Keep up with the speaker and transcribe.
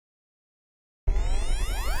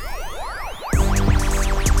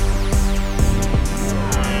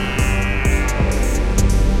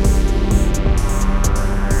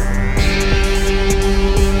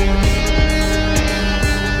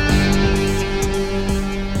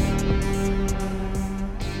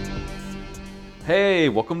Hey,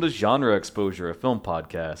 welcome to Genre Exposure, a film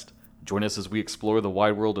podcast. Join us as we explore the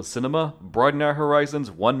wide world of cinema, broaden our horizons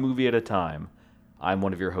one movie at a time. I'm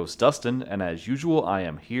one of your hosts, Dustin, and as usual, I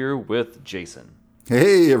am here with Jason.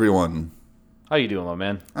 Hey, everyone. How you doing, my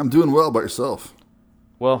man? I'm doing well. About yourself?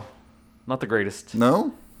 Well, not the greatest.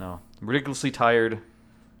 No? No. I'm ridiculously tired.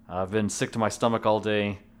 I've been sick to my stomach all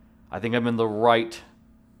day. I think I'm in the right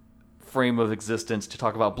frame of existence to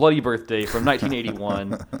talk about Bloody Birthday from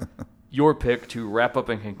 1981. Your pick to wrap up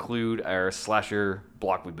and conclude our slasher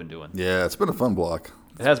block we've been doing. Yeah, it's been a fun block.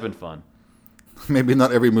 It has been fun. Maybe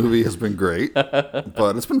not every movie has been great,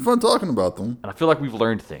 but it's been fun talking about them. And I feel like we've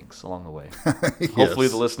learned things along the way. Yes. Hopefully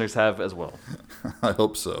the listeners have as well. I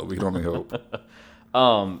hope so. We can only hope.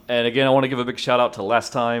 And again, I want to give a big shout out to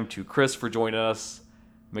last time, to Chris for joining us.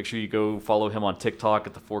 Make sure you go follow him on TikTok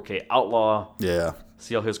at the 4K Outlaw. Yeah.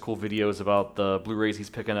 See all his cool videos about the Blu-rays he's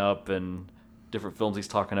picking up and different films he's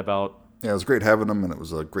talking about. Yeah, it was great having them, and it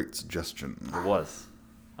was a great suggestion. It was.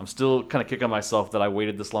 I'm still kind of kicking myself that I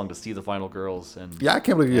waited this long to see The Final Girls. And Yeah, I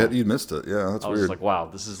can't believe you missed it. Yeah, that's I was weird. like, wow,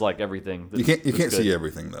 this is like everything. You can't see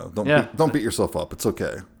everything, though. Don't beat yourself up. It's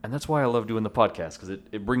okay. And that's why I love doing the podcast, because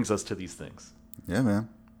it brings us to these things. Yeah, man.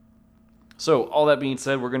 So, all that being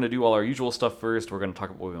said, we're going to do all our usual stuff first. We're going to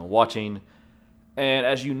talk about what we've been watching. And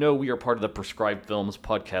as you know, we are part of the Prescribed Films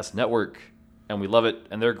podcast network. And we love it,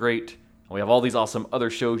 and they're great. And we have all these awesome other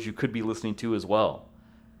shows you could be listening to as well.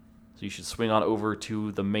 So you should swing on over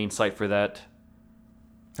to the main site for that.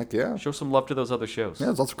 Heck yeah. Show some love to those other shows. Yeah,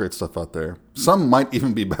 there's lots of great stuff out there. Some might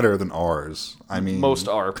even be better than ours. I mean... Most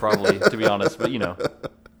are, probably, to be honest. But,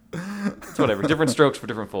 it's whatever. Different strokes for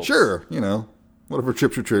different folks. Sure, whatever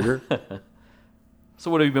trips your trigger. So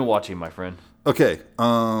what have you been watching, my friend? Okay,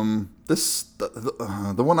 the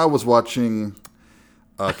one I was watching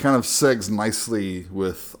kind of segs nicely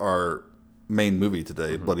with our main movie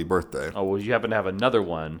today, Bloody Birthday. Oh, well, you happen to have another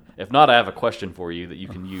one. If not, I have a question for you that you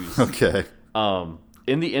can use. Okay.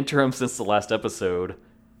 In the interim since the last episode,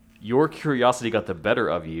 your curiosity got the better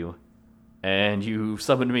of you, and you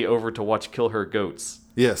summoned me over to watch Kill Her Goats.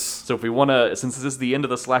 Yes. So if we want to, since this is the end of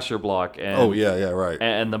the slasher block, and right.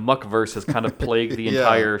 And the Muckverse has kind of plagued the Yeah.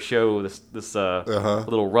 entire show, this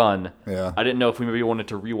little run. Yeah. I didn't know if we maybe wanted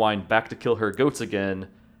to rewind back to Kill Her Goats again,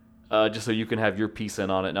 just so you can have your piece in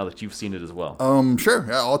on it now that you've seen it as well. Sure.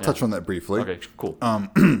 Yeah, I'll touch on that briefly. Okay, cool.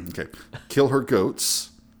 Okay. Kill Her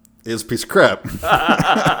Goats is a piece of crap.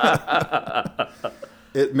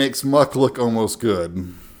 It makes Muck look almost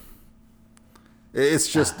good.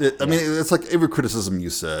 It's just, I mean, it's like every criticism you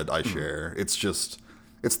said, I share. It's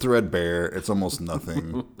threadbare. It's almost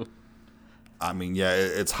nothing. I mean, yeah,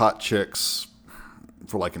 it's hot chicks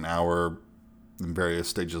for like an hour in various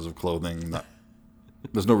stages of clothing.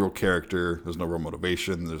 There's no real character. There's no real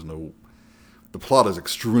motivation. The plot is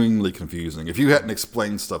extremely confusing. If you hadn't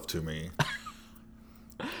explained stuff to me.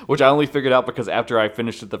 Which I only figured out because after I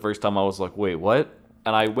finished it the first time, I was like, wait, what?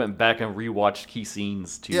 And I went back and rewatched key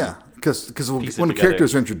scenes to because when the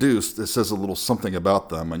characters are introduced, it says a little something about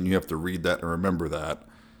them, and you have to read that and remember that.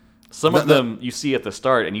 Some of them you see at the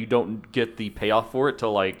start, and you don't get the payoff for it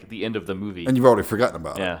till like the end of the movie. And you've already forgotten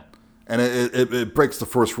about it. Yeah. And it breaks the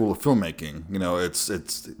first rule of filmmaking.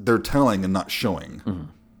 It's they're telling and not showing.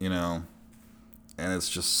 And it's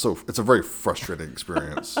just it's a very frustrating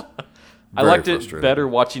experience. I liked it better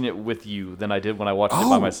watching it with you than I did when I watched it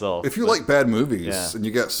by myself. If you like bad movies and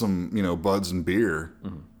you got some, buds and beer,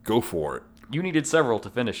 go for it. You needed several to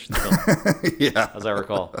finish the film. Yeah. As I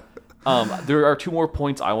recall. There are two more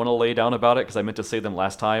points I want to lay down about it because I meant to say them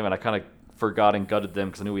last time and I kind of forgot and gutted them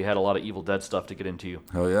because I knew we had a lot of Evil Dead stuff to get into.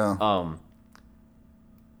 Hell yeah.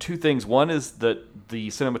 Two things. One is that the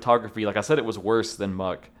cinematography, like I said, it was worse than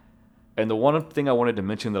Muck. And the one thing I wanted to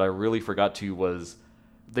mention that I really forgot to was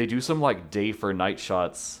they do some like day for night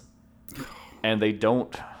shots and they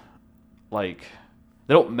don't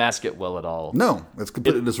mask it well at all. No, it's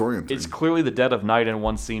completely disorienting. It's clearly the dead of night in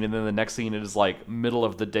one scene, and then the next scene it is like middle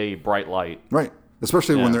of the day, bright light. Right.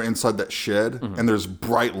 Especially when they're inside that shed and there's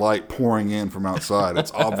bright light pouring in from outside.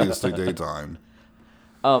 It's obviously daytime.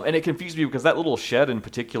 And it confused me because that little shed in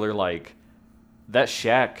particular, like that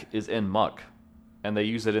shack is in Muck, and they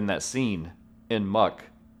use it in that scene in Muck.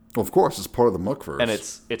 Well, of course, it's part of the Muckverse. And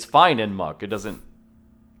it's fine in Muck. It doesn't.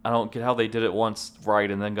 I don't get how they did it once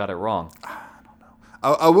right and then got it wrong. I don't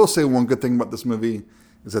know. I will say one good thing about this movie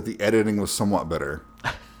is that the editing was somewhat better.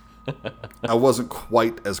 I wasn't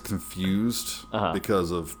quite as confused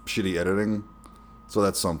because of shitty editing, so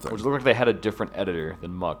that's something. Which looked like they had a different editor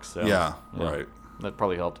than Muck. So yeah, right. That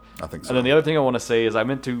probably helped. I think so. And then the other thing I want to say is I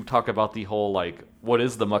meant to talk about the whole what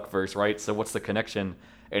is the Muckverse, right? So what's the connection?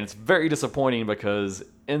 And it's very disappointing because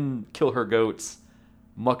in Kill Her Goats,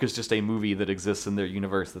 Muck is just a movie that exists in their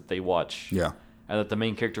universe that they watch. Yeah. And that the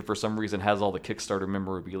main character, for some reason, has all the Kickstarter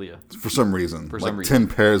memorabilia. For some reason. For like some reason.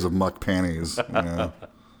 10 pairs of Muck panties. And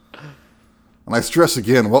I stress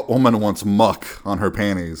again, what woman wants Muck on her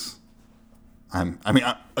panties?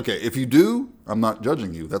 Okay, if you do, I'm not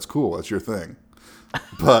judging you. That's cool. That's your thing.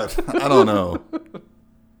 But I don't know.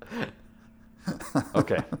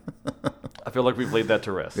 Okay. I feel like we've laid that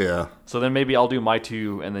to rest. Yeah. So then maybe I'll do my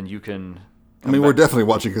 2, and then you can... we're definitely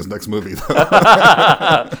watching his next movie, though.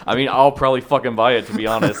 I'll probably fucking buy it, to be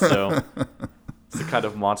honest, so... It's the kind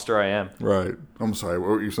of monster I am. Right. I'm sorry, what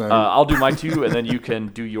were you saying? I'll do my 2, and then you can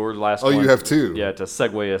do your last one. Oh, you have 2? Yeah, to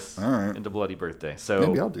segue us All right. into Bloody Birthday. So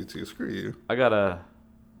Maybe I'll do 2. Screw you. I got a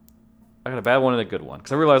bad one and a good one.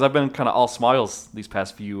 Because I realize I've been kind of all smiles these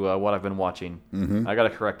past few, what I've been watching. Mm-hmm. I got to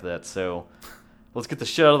correct that, so... Let's get the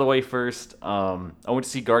shit out of the way first. I went to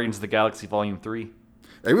see Guardians of the Galaxy Volume 3.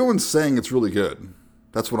 Everyone's saying it's really good.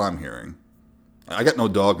 That's what I'm hearing. I got no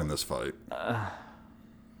dog in this fight.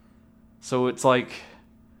 So it's like...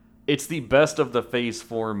 It's the best of the Phase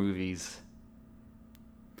 4 movies.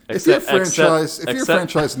 If your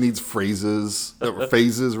franchise needs phases,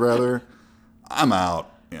 rather, I'm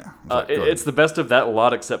out. Yeah. It's the best of that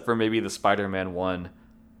lot except for maybe the Spider-Man one.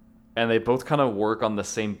 And they both kind of work on the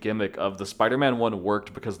same gimmick of the Spider-Man one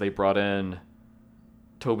worked because they brought in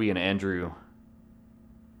Toby and Andrew.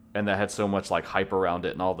 And that had so much like hype around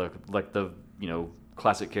it and all the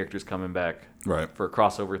classic characters coming back for a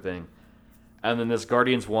crossover thing. And then this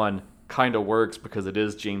Guardians one kind of works because it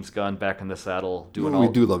is James Gunn back in the saddle doing all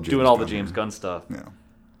the James Gunn stuff. Yeah.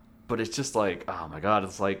 But it's just like, oh my god,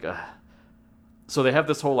 it's like so they have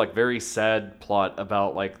this whole like very sad plot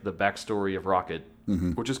about like the backstory of Rocket.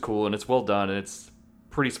 Mm-hmm. Which is cool, and it's well done, and it's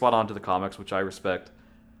pretty spot on to the comics, which I respect.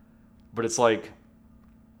 But it's like,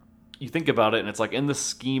 you think about it, and it's like, in the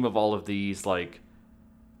scheme of all of these, like,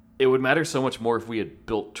 it would matter so much more if we had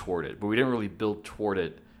built toward it, but we didn't really build toward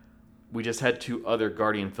it. We just had 2 other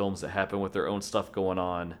Guardian films that happened with their own stuff going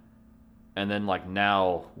on, and then, like,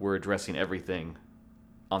 now we're addressing everything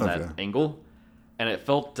on that angle. And it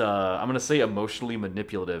felt, I'm going to say emotionally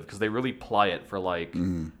manipulative, because they really ply it for, like,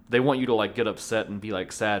 they want you to, like, get upset and be,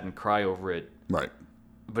 like, sad and cry over it. Right.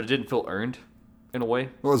 But it didn't feel earned, in a way.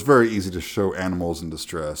 Well, it's very easy to show animals in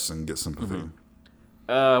distress and get sympathy.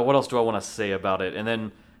 Mm-hmm. What else do I want to say about it? And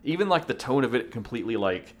then, even, like, the tone of it completely,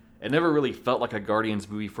 like, it never really felt like a Guardians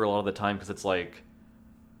movie for a lot of the time, because it's, like,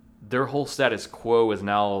 their whole status quo is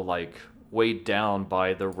now, like, weighed down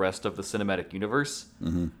by the rest of the cinematic universe.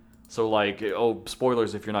 Mm-hmm. So, like,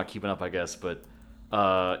 spoilers if you're not keeping up, I guess, but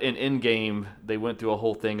in Endgame, they went through a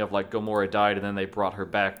whole thing of, like, Gamora died, and then they brought her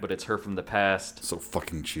back, but it's her from the past. So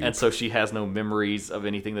fucking cheap. And so she has no memories of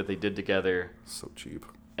anything that they did together. So cheap.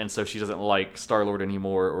 And so she doesn't like Star-Lord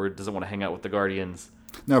anymore, or doesn't want to hang out with the Guardians.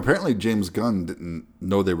 Now, apparently James Gunn didn't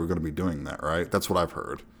know they were going to be doing that, right? That's what I've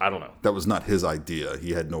heard. I don't know. That was not his idea.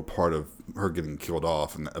 He had no part of her getting killed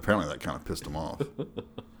off, and apparently that kind of pissed him off.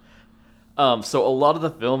 So a lot of the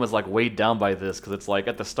film is like weighed down by this because it's like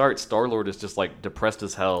at the start, Star-Lord is just like depressed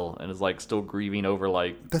as hell and is like still grieving over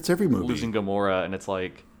like that's every movie losing Gamora, and it's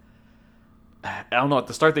like I don't know. At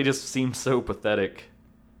the start, they just seem so pathetic,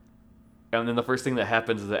 and then the first thing that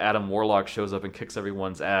happens is that Adam Warlock shows up and kicks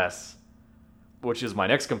everyone's ass, which is my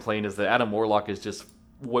next complaint. Is that Adam Warlock is just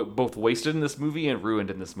both wasted in this movie and ruined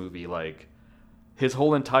in this movie. Like his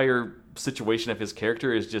whole entire situation of his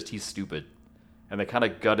character is just he's stupid. And they kind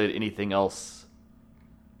of gutted anything else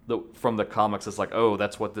from the comics. It's like, oh,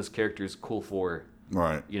 that's what this character is cool for.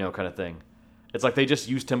 Right. You know, kind of thing. It's like they just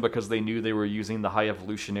used him because they knew they were using the High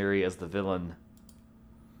Evolutionary as the villain.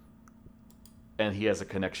 And he has a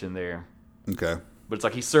connection there. Okay. But it's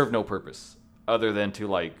like he served no purpose other than to,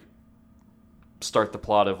 like, start the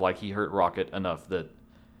plot of, like, he hurt Rocket enough that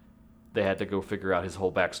they had to go figure out his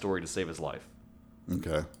whole backstory to save his life.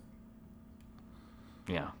 Okay.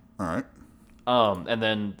 Yeah. All right. And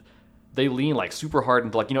then they lean like super hard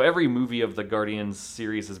into like, you know, every movie of the Guardians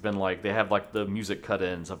series has been like, they have like the music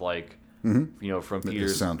cut-ins of like, you know, from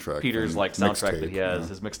Peter's like soundtrack that he has,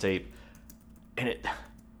 his mixtape. And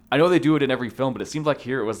I know they do it in every film, but it seems like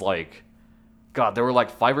here it was like, God, there were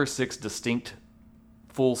like 5 or 6 distinct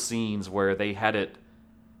full scenes where they had it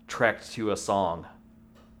tracked to a song,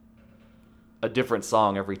 a different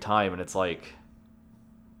song every time. And it's like,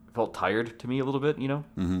 it felt tired to me a little bit, you know?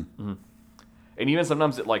 Mm-hmm. Mm-hmm. And even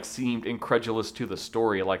sometimes it like seemed incredulous to the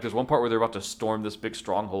story. Like there's one part where they're about to storm this big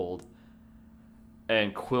stronghold,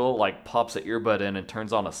 and Quill like pops an earbud in and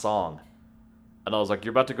turns on a song. And I was like,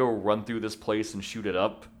 you're about to go run through this place and shoot it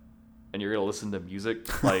up, and you're gonna listen to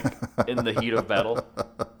music like in the heat of battle.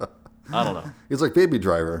 I don't know. It's like Baby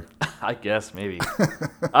Driver. I guess maybe.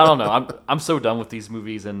 I don't know. I'm so done with these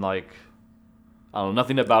movies, and like, I don't know,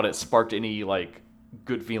 nothing about it sparked any like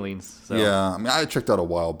good feelings. So. Yeah, I mean, I checked out a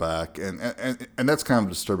while back, and that's kind of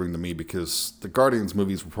disturbing to me because the Guardians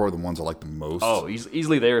movies were probably the ones I liked the most. Oh,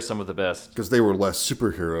 easily they are some of the best because they were less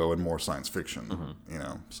superhero and more science fiction. You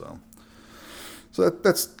know, so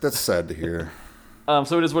that's sad to hear.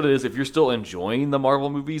 So it is what it is. If you're still enjoying the Marvel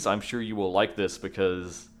movies, I'm sure you will like this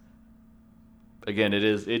because, again,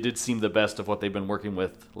 it did seem the best of what they've been working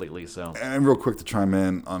with lately. So, and real quick to chime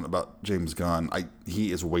in on about James Gunn,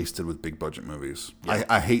 he is wasted with big budget movies. Yeah.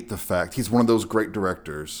 I hate the fact he's one of those great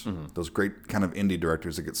directors, those great kind of indie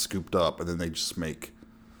directors that get scooped up and then they just make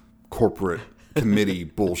corporate committee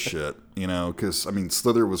bullshit. You know, because I mean,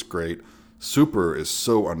 Slither was great. Super is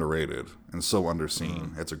so underrated and so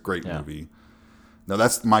underseen. It's a great movie. Now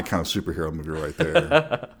that's my kind of superhero movie right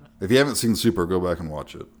there. If you haven't seen Super, go back and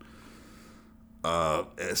watch it.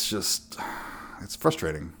 It's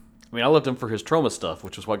frustrating. I mean, I loved him for his trauma stuff,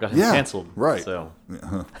 which is what got him canceled. Right. So.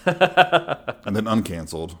 And then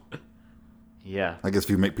uncanceled. Yeah. I guess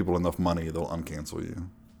if you make people enough money, they'll uncancel you.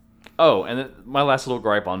 Oh, and then my last little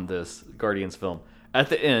gripe on this Guardians film. At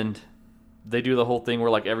the end, they do the whole thing where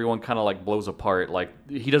like everyone kind of like blows apart. Like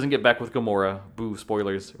he doesn't get back with Gamora. Boo!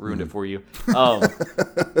 Spoilers, ruined it for you.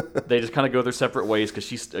 They just kind of go their separate ways because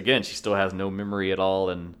she still has no memory at all.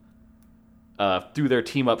 And through their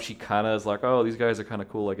team up, she kind of is like, oh, these guys are kind of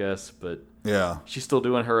cool, I guess. But yeah, she's still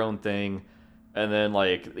doing her own thing. And then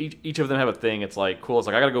like each of them have a thing. It's like cool. It's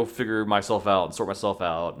like I gotta go figure myself out and sort myself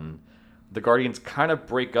out. And the Guardians kind of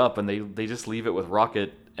break up and they just leave it with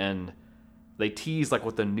Rocket and. They tease like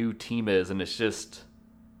what the new team is, and it's kind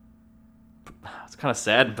of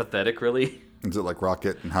sad and pathetic, really. Is it like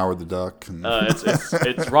Rocket and Howard the Duck? And...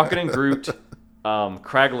 it's Rocket and Groot,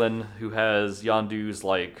 Kraglin, who has Yondu's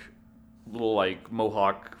like little like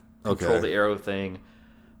mohawk control the arrow thing,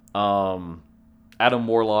 Adam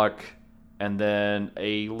Warlock, and then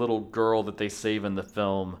a little girl that they save in the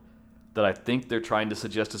film that I think they're trying to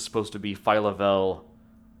suggest is supposed to be Phyla-Vell,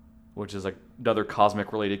 which is like another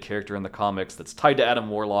cosmic related character in the comics that's tied to Adam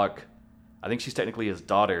Warlock. I think she's technically his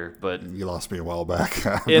daughter, but you lost me a while back.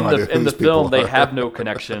 in the film they have no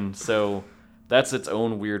connection, so that's its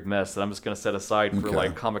own weird mess that I'm just going to set aside for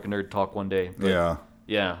like comic nerd talk one day. But,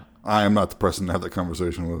 yeah. I am not the person to have that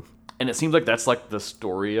conversation with. And it seems like that's like the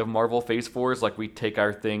story of Marvel Phase 4 is like we take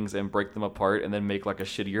our things and break them apart and then make like a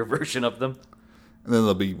shittier version of them. And then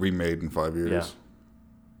they'll be remade in 5 years. Yeah.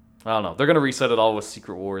 I don't know. They're going to reset it all with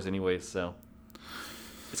Secret Wars anyways, so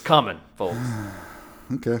it's coming, folks.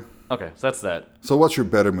 Okay, so that's that. So what's your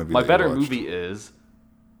better movie? My better movie is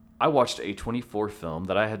I watched a 24 film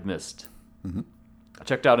that I had missed. I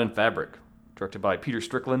checked out In Fabric, directed by Peter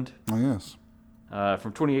Strickland. Oh, yes.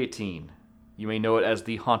 From 2018. You may know it as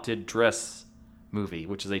the Haunted Dress movie,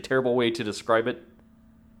 which is a terrible way to describe it.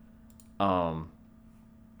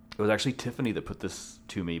 It was actually Tiffany that put this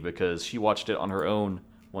to me because she watched it on her own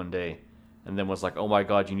one day and then was like, oh my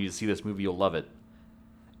god, you need to see this movie, you'll love it.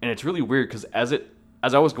 And it's really weird because as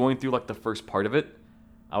I was going through like the first part of it,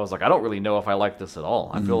 I was like, I don't really know if I like this at all.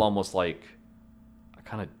 I feel almost like I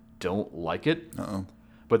kind of don't like it.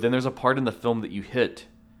 But then there's a part in the film that you hit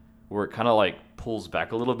where it kind of like pulls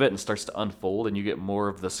back a little bit and starts to unfold and you get more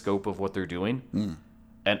of the scope of what they're doing.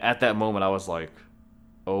 And at that moment I was like,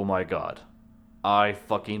 oh my god, I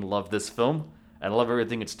fucking love this film. And I love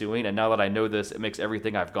everything it's doing, and now that I know this, it makes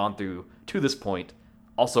everything I've gone through to this point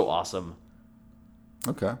also awesome.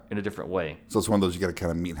 Okay. In a different way. So it's one of those you got to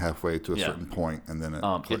kind of meet halfway to a certain point, and then it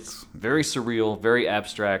clicks. It's very surreal, very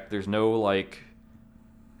abstract. There's no like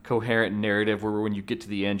coherent narrative where when you get to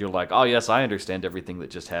the end, you're like, oh yes, I understand everything that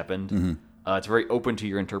just happened. It's very open to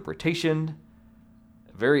your interpretation,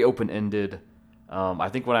 very open-ended. I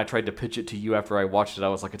think when I tried to pitch it to you after I watched it, I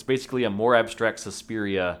was like, it's basically a more abstract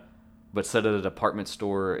Suspiria, but set at a department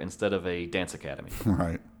store instead of a dance academy.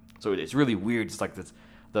 Right. So it's really weird. It's like this,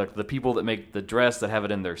 the people that make the dress that have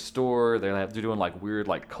it in their store, they're doing like weird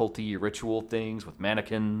like culty ritual things with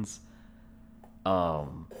mannequins.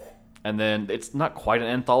 And then it's not quite an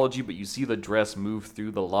anthology, but you see the dress move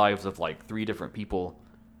through the lives of like 3 different people,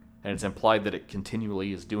 and it's implied that it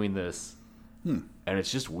continually is doing this. And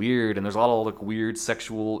it's just weird, and there's a lot of like weird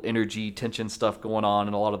sexual energy, tension stuff going on,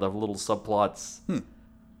 and a lot of the little subplots.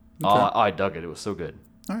 Okay. I dug it. It was so good.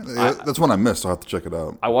 All right. That's one I missed. I'll have to check it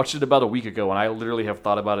out. I watched it about a week ago, and I literally have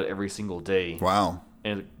thought about it every single day. Wow.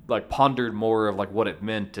 And like pondered more of like what it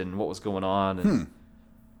meant and what was going on and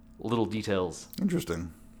little details.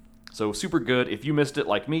 Interesting. So super good. If you missed it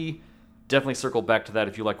like me, definitely circle back to that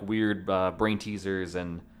if you like weird brain teasers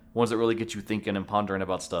and ones that really get you thinking and pondering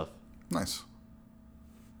about stuff. Nice.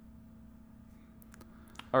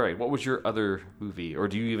 All right. What was your other movie, or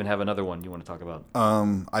do you even have another one you want to talk about?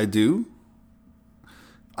 I do.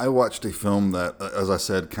 I watched a film that, as I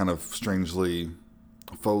said, kind of strangely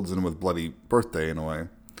folds in with Bloody Birthday in a way.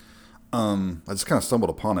 I just kind of stumbled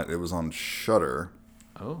upon it. It was on Shudder.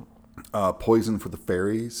 Oh. Poison for the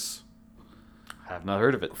Fairies. Have not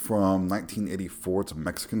heard of it. From 1984. It's a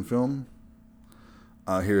Mexican film.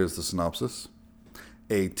 Here's the synopsis.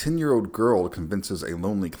 A 10-year-old girl convinces a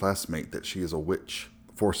lonely classmate that she is a witch,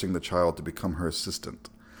 forcing the child to become her assistant.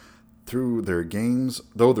 Though their games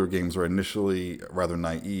are initially rather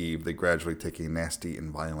naive, they gradually take a nasty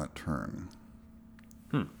and violent turn.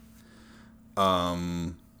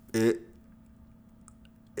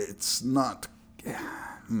 It's not...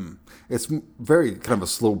 It's very kind of a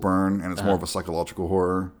slow burn, and it's more of a psychological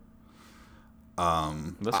horror.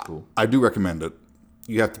 That's cool. I do recommend it.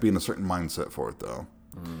 You have to be in a certain mindset for it, though.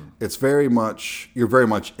 It's very much... You're very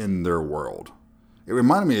much in their world. It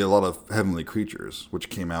reminded me a lot of Heavenly Creatures, which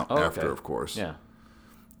came out after, of course. Yeah.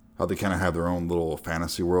 How they kind of have their own little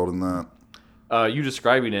fantasy world in that. You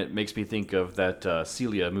describing it makes me think of that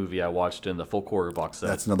Celia movie I watched in the folk horror box set.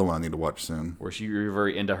 That's another one I need to watch soon. Where you're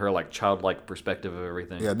very into her like childlike perspective of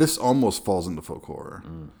everything. Yeah, this almost falls into folk horror.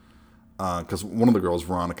 Because one of the girls,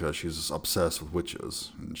 Veronica, she's obsessed with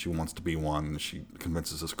witches. And she wants to be one. And she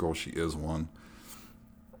convinces this girl she is one.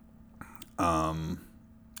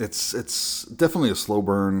 It's definitely a slow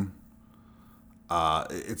burn.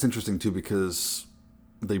 It's interesting, too, because...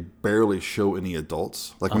 they barely show any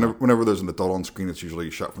adults. Like, whenever there's an adult on screen, it's usually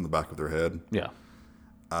shot from the back of their head. Yeah.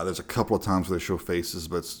 There's a couple of times where they show faces,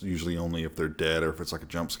 but it's usually only if they're dead or if it's like a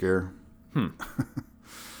jump scare.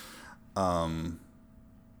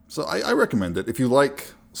 So I recommend it. If you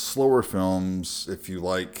like slower films, if you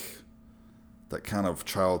like that kind of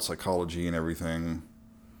child psychology and everything.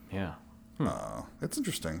 Yeah. It's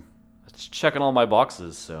interesting. It's checking all my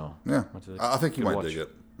boxes, so. Yeah. I think you might dig it.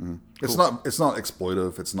 Cool. It's not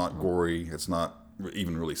exploitive. It's not gory. It's not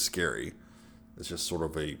even really scary. It's just sort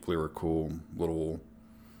of a lyrical little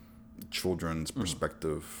children's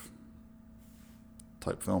perspective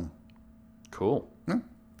type film. Cool. Yeah,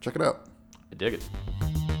 check it out. I dig it.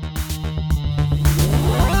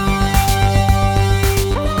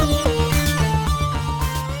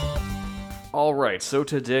 All right, so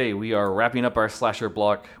today we are wrapping up our slasher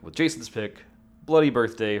block with Jason's pick, Bloody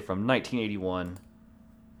Birthday from 1981.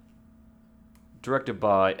 Directed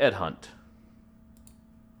by Ed Hunt.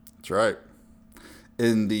 That's right.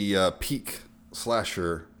 In the peak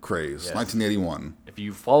slasher craze, yes. 1981. If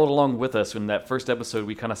you followed along with us in that first episode,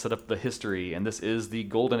 we kind of set up the history, and this is the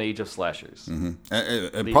golden age of slashers. And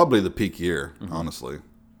probably the peak year, honestly.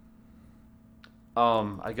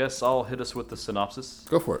 I guess I'll hit us with the synopsis.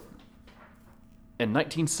 Go for it. In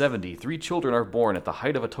 1970, 3 children are born at the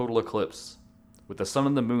height of a total eclipse. With the sun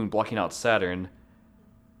and the moon blocking out Saturn...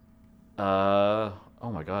 oh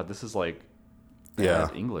my god, this is like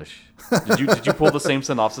bad English. Did you pull the same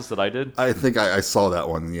synopsis that I did? I think I saw that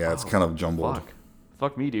one. Yeah, it's kind of jumbled.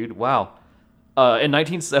 Fuck me, dude. Wow. In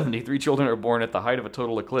 1970, 3 children are born at the height of a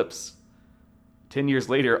total eclipse. 10 years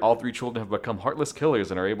later, all 3 children have become heartless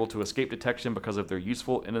killers and are able to escape detection because of their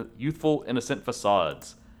youthful, innocent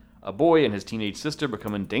facades. A boy and his teenage sister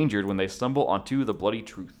become endangered when they stumble onto the bloody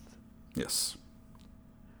truth. Yes.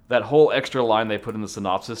 That whole extra line they put in the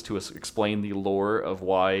synopsis to explain the lore of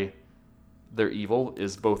why they're evil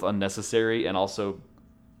is both unnecessary and also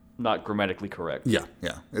not grammatically correct. Yeah.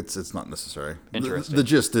 It's not necessary. Interesting. The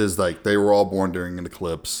gist is like they were all born during an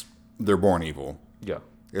eclipse. They're born evil. Yeah.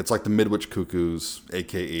 It's like the Midwich Cuckoos,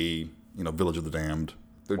 a.k.a. Village of the Damned.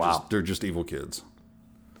 They're just evil kids.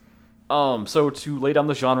 So to lay down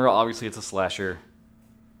the genre, obviously it's a slasher.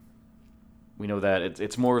 We know that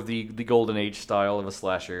it's more of the golden age style of a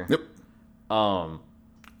slasher. Yep.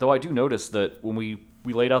 Though I do notice that when we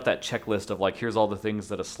laid out that checklist of like here's all the things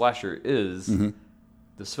that a slasher is,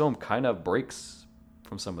 this film kind of breaks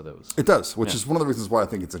from some of those. It does, which is one of the reasons why I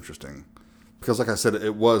think it's interesting. Because like I said,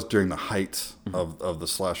 it was during the height of the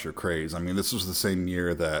slasher craze. I mean, this was the same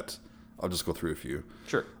year that I'll just go through a few.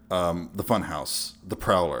 Sure. The Funhouse, The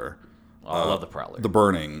Prowler. I love The Prowler. The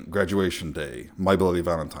Burning, Graduation Day, My Bloody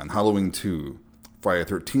Valentine, Halloween 2, Friday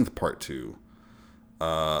the 13th Part 2,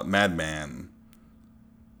 Madman.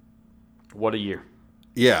 What a year.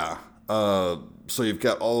 Yeah. So you've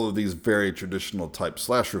got all of these very traditional type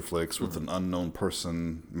slasher flicks with an unknown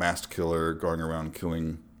person, masked killer, going around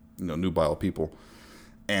killing nubile people.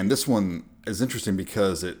 And this one is interesting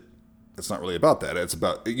because it's not really about that. It's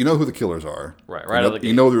about, who the killers are. Right out of the gate.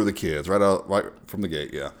 You know they're the kids, right from the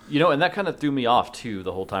gate, yeah. And that kind of threw me off, too,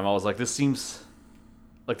 the whole time. I was like, this seems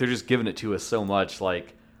like they're just giving it to us so much.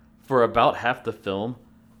 Like, for about half the film,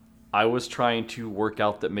 I was trying to work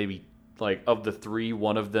out that maybe, like, of the three,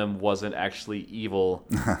 one of them wasn't actually evil.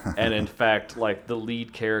 And in fact, like, the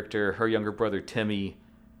lead character, her younger brother Timmy,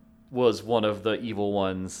 was one of the evil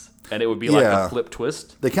ones. And it would be like a flip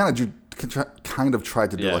twist. They kind of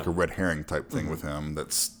tried to do Yeah. like a red herring type thing with him.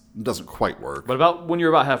 Doesn't quite work. But when you're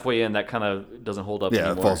about halfway in, that kind of doesn't hold up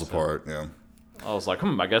anymore. It falls so apart. Yeah. I was like,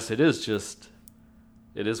 I guess it is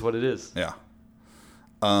what it is. Yeah.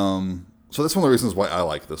 So that's one of the reasons why I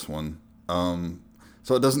like this one.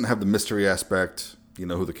 So it doesn't have the mystery aspect. You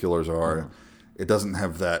know who the killers are. Mm-hmm. It doesn't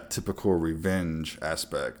have that typical revenge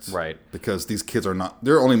aspect. Right. Because these kids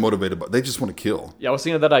they're only motivated by, they just want to kill. Yeah, I was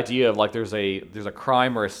thinking of that idea of like there's a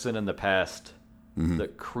crime or a sin in the past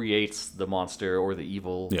that creates the monster or the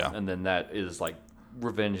evil. Yeah. And then that is like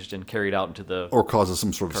revenged and carried out into the... Or causes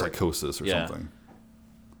some sort of psychosis or Yeah. something.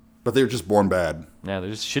 But they're just born bad. Yeah,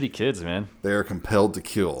 they're just shitty kids, man. They are compelled to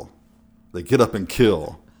kill. They get up and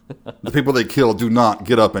kill. The people they kill do not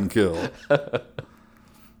get up and kill.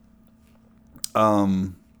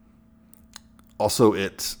 Also,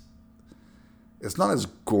 it's not as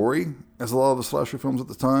gory as a lot of the slasher films at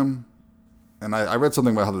the time. And I read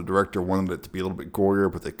something about how the director wanted it to be a little bit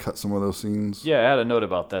gorier, but they cut some of those scenes. Yeah, I had a note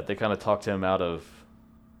about that. They kind of talked him out of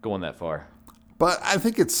going that far. But I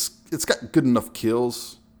think it's got good enough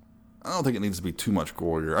kills. I don't think it needs to be too much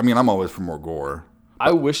gorier. I mean, I'm always for more gore.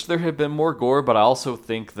 I wish there had been more gore, but I also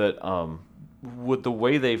think that with the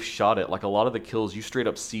way they've shot it, like a lot of the kills, you straight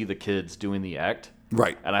up see the kids doing the act.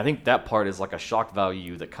 Right. And I think that part is like a shock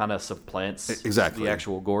value that kind of supplants Exactly. the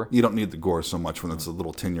actual gore. You don't need the gore so much when it's a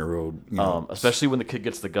little 10-year-old. You know, Especially when the kid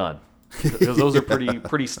gets the gun. Because those are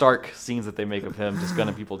pretty stark scenes that they make of him just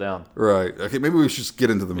gunning people down. right. Okay, maybe we should just get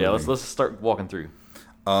into the movie. Yeah, let's start walking through.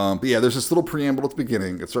 But yeah, there's this little preamble at the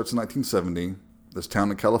beginning. It starts in 1970. This town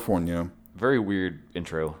in California. Very weird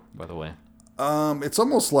intro, by the way. It's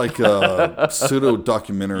almost like a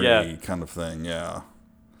pseudo-documentary Yeah. kind of thing, yeah.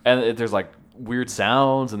 And there's like weird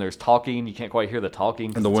sounds, and there's talking. You can't quite hear the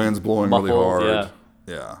talking. And the wind's blowing muffled, really hard.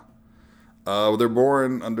 yeah. Yeah. They're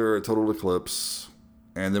born under a total eclipse.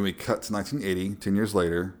 And then we cut to 1980, 10 years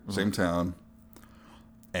later, same town.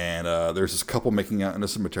 And there's this couple making out in a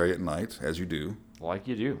cemetery at night, as you do. Like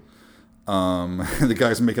you do. The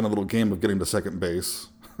guy's making a little game of getting to second base.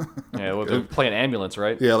 Yeah, well, they're playing ambulance,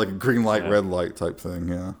 right? Yeah, like a green light, red light type thing,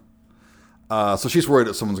 yeah. So she's worried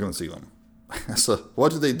that someone's going to see them. So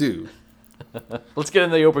what do? Let's get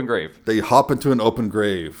in the open grave. They hop into an open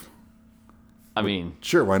grave. I mean,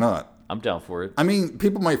 Sure, why not? I'm down for it. I mean,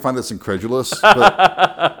 people might find this incredulous,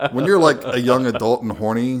 but when you're like a young adult and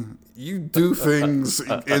horny, you do things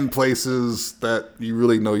in places that you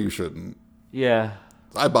really know you shouldn't. Yeah,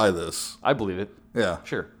 I buy this. I believe it. Yeah.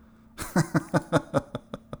 Sure.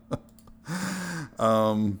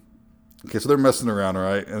 Okay, so they're messing around,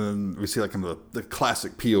 right? And then we see like kind of the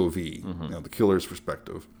classic POV, you know, the killer's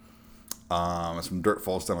perspective. As some dirt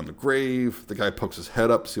falls down on the grave, the guy pokes his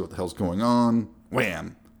head up to see what the hell's going on.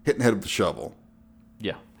 Wham! Hitting the head with the shovel.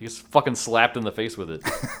 Yeah, he gets fucking slapped in the face with it.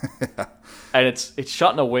 And it's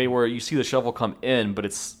shot in a way where you see the shovel come in, but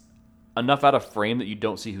it's enough out of frame that you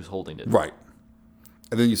don't see who's holding it. Right.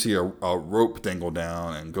 And then you see a rope dangle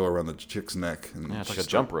down and go around the chick's neck. And Yeah, it's like she a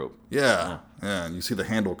jump rope. Yeah, and you see the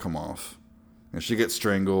handle come off. And she gets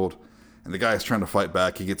strangled, and the guy's trying to fight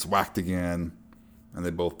back. He gets whacked again, and they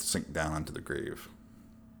both sink down into the grave.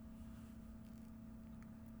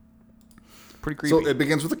 Pretty creepy. So it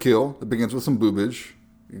begins with a kill. It begins with some boobage.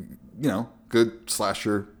 You know, good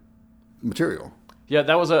slasher material. Yeah,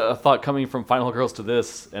 that was a thought coming from Final Girls to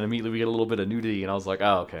this, and immediately we get a little bit of nudity, and I was like,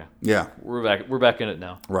 oh, okay. Yeah, We're back in it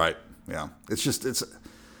now. right. Yeah, a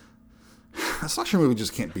slasher movie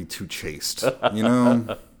just can't be too chaste. You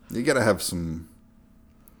know, you got to have some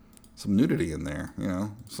nudity in there. You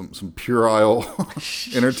know, some puerile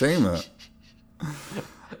entertainment.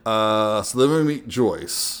 So then we meet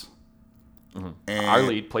Joyce. And Our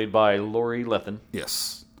lead, played by Lori Lethin.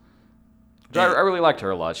 Yes. I really liked her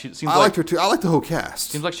a lot. She seems I liked her too. I liked the whole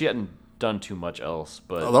cast. Seems like she hadn't done too much else,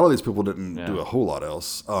 but A lot of these people didn't do a whole lot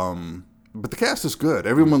else. But the cast is good.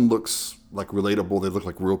 Everyone looks like relatable. They look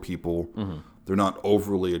like real people. They're not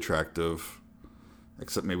overly attractive,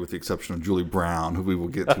 except maybe with the exception of Julie Brown, who we will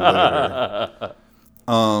get to later.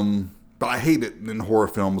 But I hate it in horror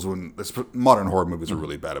films when modern horror movies are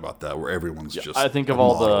really bad about that, where everyone's just. I think of a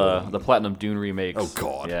all model. the Platinum Dune remakes. Oh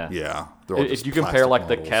God, yeah. They're all If just you compare like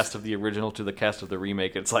plastic the models. cast of the original to the cast of the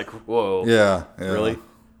remake, it's like, whoa. Yeah. Really?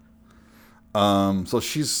 So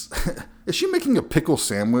she's is she making a pickle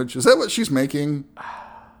sandwich? Is that what she's making?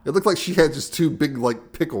 It looked like she had just two big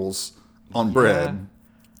like pickles on bread.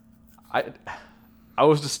 I I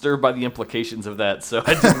was disturbed by the implications of that, so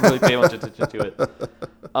I didn't really pay much attention to it.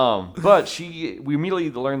 But we immediately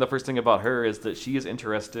learned the first thing about her is that she is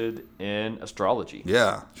interested in astrology.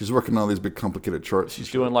 Yeah, she's working on all these big complicated charts. She's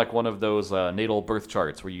doing like one of those natal birth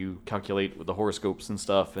charts where you calculate with the horoscopes and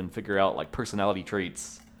stuff and figure out like personality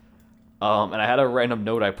traits. And I had a random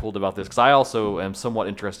note I pulled about this because I also am somewhat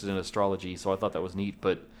interested in astrology, so I thought that was neat.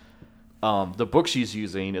 But the book she's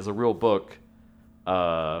using is a real book,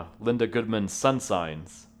 Linda Goodman's Sun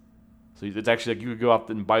Signs. So it's actually like you could go out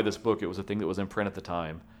and buy this book. It was a thing that was in print at the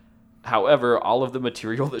time. However, all of the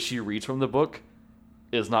material that she reads from the book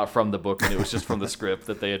is not from the book, and it was just from the script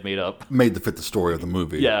that they had made up. Made to fit the story of the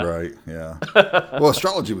movie. Yeah. Right, yeah. Well,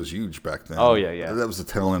 astrology was huge back then. Oh, yeah. That was the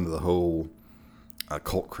tail end of the whole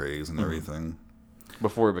cult craze and everything.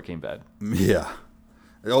 Before it became bad. Yeah.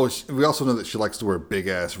 We also know that she likes to wear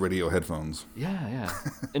big-ass radio headphones. Yeah.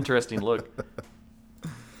 Interesting look.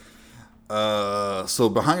 So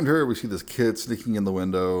behind her, we see this kid sneaking in the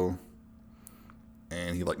window,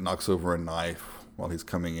 and he like knocks over a knife while he's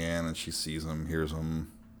coming in, and she sees him, hears him.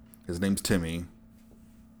 His name's Timmy.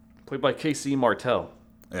 Played by K.C. Martel.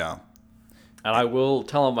 Yeah. And I will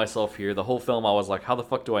tell myself here, the whole film I was like, how the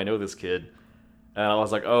fuck do I know this kid? And I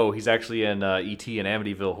was like, oh, he's actually in E.T. and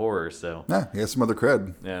Amityville Horror, so. Yeah, he has some other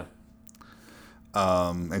cred. Yeah.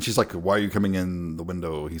 And she's like, why are you coming in the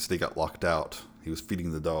window? He said he got locked out. He was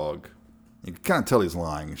feeding the dog. You can kind of tell he's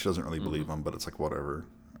lying. She doesn't really believe him, but it's like, whatever.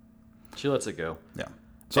 She lets it go. Yeah.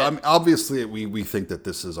 So, I mean, obviously, we think that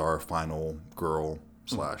this is our final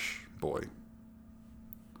girl/boy.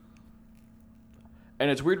 And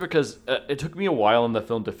it's weird because it took me a while in the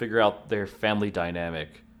film to figure out their family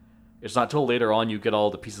dynamic. It's not till later on you get all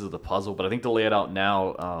the pieces of the puzzle, but I think to lay it out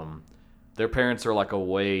now, their parents are like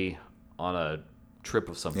away on a trip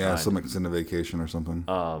of some kind. Yeah, some extended vacation or something.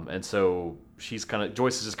 And so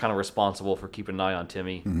Joyce is just kind of responsible for keeping an eye on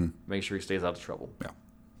Timmy, make sure he stays out of trouble. Yeah,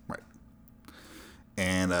 right.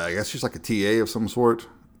 And I guess she's like a TA of some sort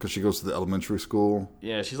because she goes to the elementary school.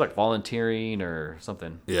 Yeah, she's like volunteering or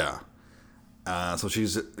something. Yeah. So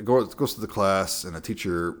she's goes to the class, and a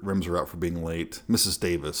teacher rims her out for being late. Mrs.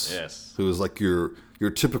 Davis, yes, who is like your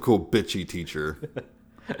typical bitchy teacher.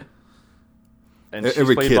 And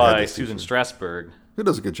she's played by Susan Strasberg, who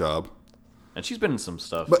does a good job. And she's been in some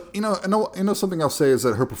stuff. But you know something I'll say is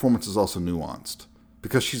that her performance is also nuanced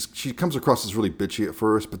because she comes across as really bitchy at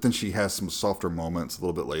first, but then she has some softer moments a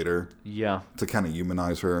little bit later. Yeah, to kind of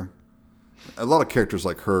humanize her. A lot of characters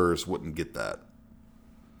like hers wouldn't get that.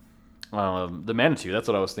 The Manitou, that's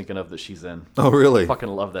what I was thinking of that she's in. Oh, really? I fucking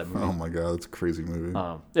love that movie. Oh, my God. It's a crazy movie.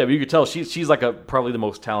 Yeah, but you could tell she's like probably the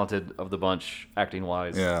most talented of the bunch,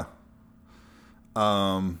 acting-wise. Yeah.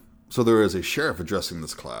 So there is a sheriff addressing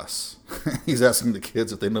this class. He's asking the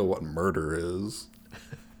kids if they know what murder is.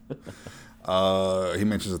 He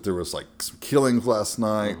mentions that there was like some killings last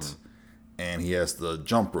night, and he has the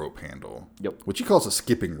jump rope handle, which he calls a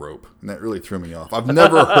skipping rope, and that really threw me off. I've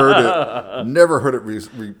never heard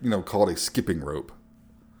it called a skipping rope.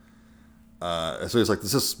 So he's like,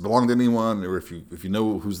 does this belong to anyone, or if you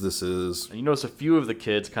know whose this is? And you notice a few of the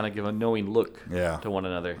kids kind of give a knowing look to one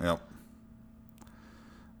another. Yep.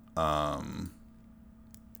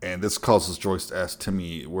 And this causes Joyce to ask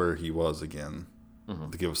Timmy where he was again,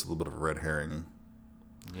 to give us a little bit of a red herring.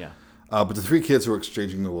 Yeah. But the three kids who are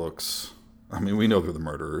exchanging the looks, I mean, we know they're the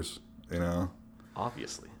murderers, you know?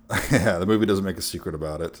 Obviously. Yeah, the movie doesn't make a secret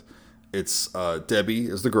about it. It's Debbie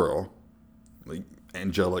is the girl, like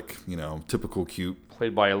angelic, typical cute.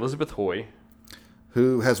 Played by Elizabeth Hoy.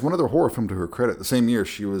 Who has one other horror film to her credit. The same year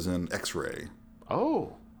she was in X-Ray.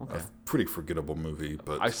 Oh, okay. A pretty forgettable movie,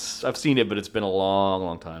 but I've seen it, but it's been a long,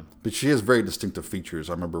 long time. But she has very distinctive features.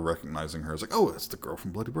 I remember recognizing her. I was like, oh, it's the girl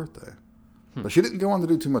from Bloody Birthday. But she didn't go on to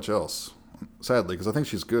do too much else, sadly, because I think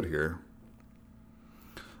she's good here.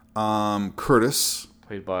 Curtis,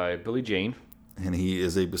 played by Billy Jane, and he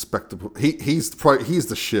is a respectable. He's the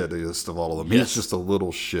shittiest of all of them. Yes. He's just a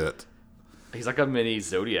little shit. He's like a mini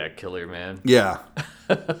Zodiac killer, man. Yeah,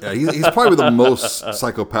 he's probably the most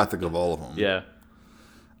psychopathic of all of them. Yeah.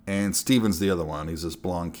 And Steven's the other one. He's this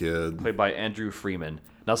blonde kid. Played by Andrew Freeman.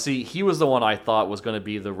 Now, see, he was the one I thought was going to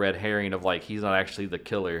be the red herring of, like, he's not actually the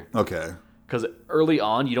killer. Okay. Because early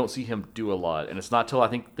on, you don't see him do a lot. And it's not till I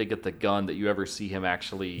think they get the gun that you ever see him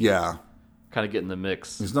actually kind of get in the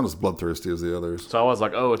mix. He's not as bloodthirsty as the others. So I was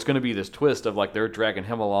like, oh, it's going to be this twist of, like, they're dragging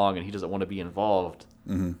him along and he doesn't want to be involved.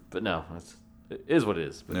 Mm-hmm. But no, it is what it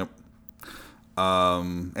is. But. Yep.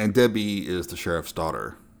 And Debbie is the sheriff's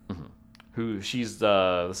daughter. Who she's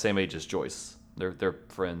the same age as Joyce. They're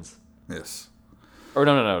friends. Yes. Or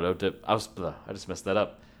no. I just messed that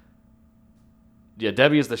up. Yeah,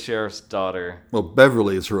 Debbie is the sheriff's daughter. Well,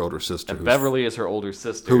 Beverly is her older sister. And Beverly is her older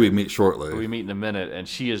sister. Who we meet shortly. Who we meet in a minute, and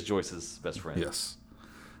she is Joyce's best friend. Yes.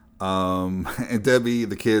 And Debbie,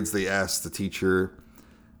 the kids, they asked the teacher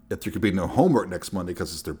if there could be no homework next Monday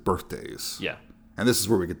because it's their birthdays. Yeah. And this is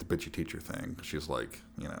where we get the bitchy teacher thing. She's like,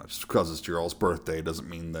 just because it's your all's birthday doesn't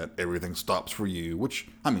mean that everything stops for you, which,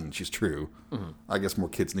 I mean, she's true. Mm-hmm. I guess more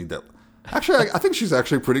kids need that. Actually, I think she's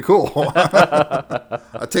actually pretty cool.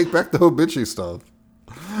 I take back the whole bitchy stuff.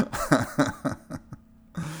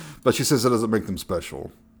 But she says it doesn't make them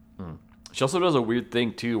special. She also does a weird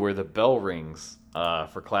thing, too, where the bell rings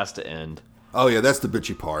for class to end. Oh, yeah, that's the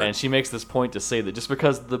bitchy part. And she makes this point to say that just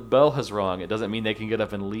because the bell has rung, it doesn't mean they can get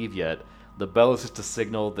up and leave yet. The bell is just a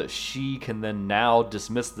signal that she can then now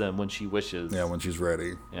dismiss them when she wishes. Yeah, when she's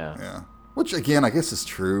ready. Yeah. Which, again, I guess is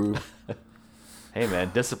true. Hey,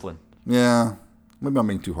 man, discipline. Yeah. Maybe I'm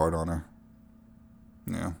being too hard on her.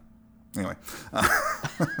 Yeah. Anyway.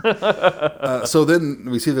 So then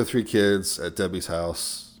we see the three kids at Debbie's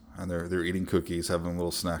house, and they're eating cookies, having a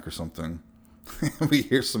little snack or something. We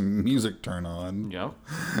hear some music turn on. Yeah.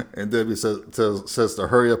 And Debbie says to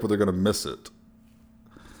hurry up or they're going to miss it.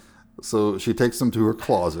 So she takes them to her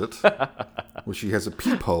closet, where she has a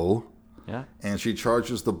peephole. Yeah. And she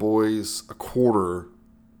charges the boys $0.25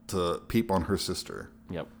 to peep on her sister.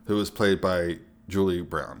 Yep. Who is played by Julie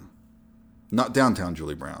Brown. Not downtown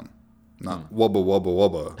Julie Brown. Not Wubba Wubba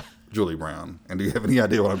Wubba Julie Brown. And do you have any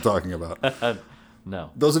idea what I'm talking about? No.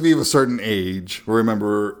 Those of you of a certain age will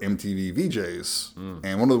remember MTV VJs.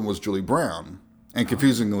 And one of them was Julie Brown. And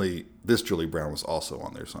confusingly, this Julie Brown was also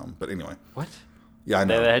on there some. But anyway. What? Yeah, I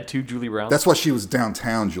know. They had two Julie Browns? That's why she was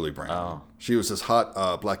downtown Julie Brown. Oh. She was this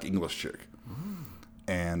hot black English chick.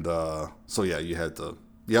 And so, yeah, you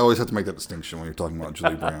always have to make that distinction when you're talking about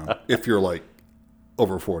Julie Brown. If you're, like,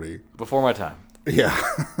 over 40. Before my time. Yeah.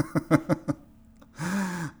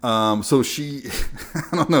 So she,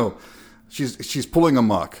 I don't know, she's pulling a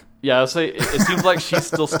muck. Yeah, I would say it seems like she's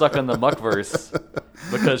still stuck in the muck verse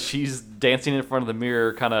because she's dancing in front of the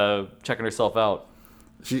mirror, kind of checking herself out.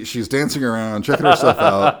 She's dancing around, checking herself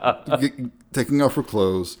out, taking off her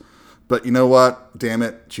clothes. But you know what? Damn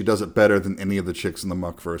it, she does it better than any of the chicks in the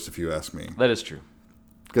muck verse, if you ask me. That is true.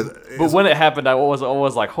 But when it happened, I was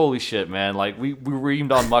like, "Holy shit, man!" Like we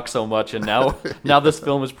reamed on muck so much, and now this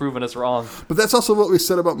film has proven us wrong. But that's also what we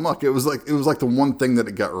said about muck. It was like the one thing that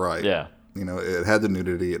it got right. Yeah. It had the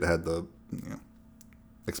nudity, it had the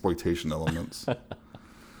exploitation elements.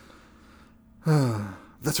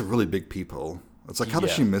 That's a really big peephole. It's like, how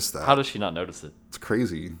does she miss that? How does she not notice it? It's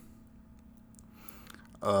crazy.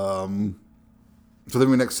 So then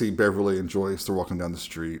we next see Beverly and Joyce. They're walking down the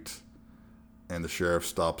street, and the sheriff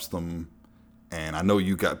stops them. And I know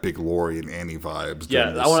you got big Laurie and Annie vibes.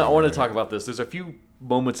 Yeah, I want to talk about this. There's a few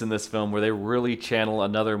moments in this film where they really channel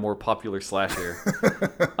another more popular slasher.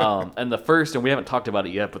 And the first, and we haven't talked about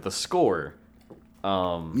it yet, but the score.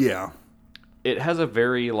 Yeah. It has a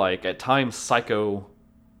very, at times, psycho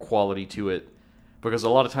quality to it. Because a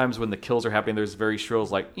lot of times when the kills are happening, there's very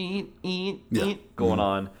shrills like, eat, going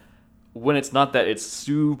on. When it's not that, it's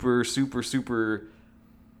super, super, super...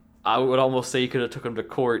 I would almost say you could have took him to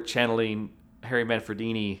court channeling Harry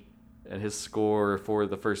Manfredini and his score for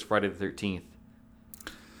the first Friday the 13th.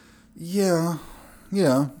 Yeah.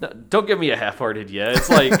 No, don't give me a half-hearted yeah.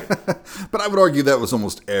 It's like... But I would argue that was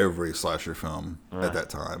almost every slasher film at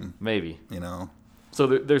that time. Maybe. So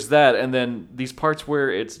there's that, and then these parts where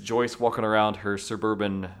it's Joyce walking around her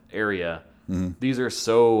suburban area. Mm-hmm. These are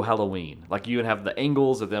so Halloween. Like, you even have the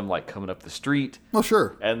angles of them, coming up the street. Oh,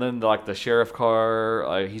 sure. And then, the sheriff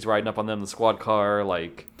car, he's riding up on them, the squad car,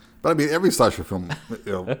 But, I mean, every slasher film,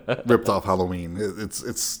 ripped off Halloween.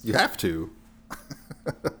 It's you have to.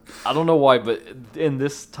 I don't know why, but in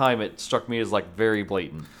this time, it struck me as, very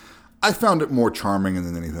blatant. I found it more charming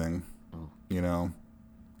than anything,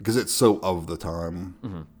 because it's so of the time.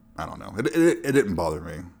 Mm-hmm. I don't know. It didn't bother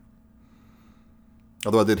me.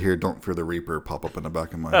 Although I did hear "Don't Fear the Reaper" pop up in the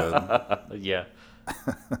back of my head. Yeah.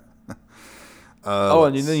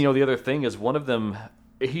 And then the other thing is one of them.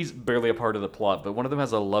 He's barely a part of the plot, but one of them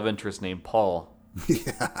has a love interest named Paul.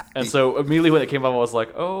 Yeah. And so immediately when it came up, I was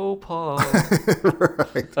like, "Oh, Paul."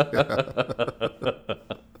 Right.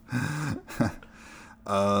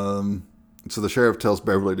 So the sheriff tells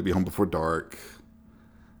Beverly to be home before dark.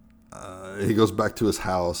 He goes back to his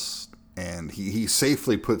house. And he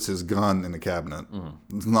safely puts his gun in the cabinet.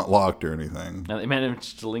 Mm-hmm. It's not locked or anything. And they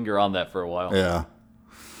managed to linger on that for a while. Yeah.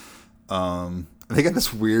 They got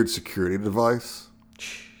this weird security device.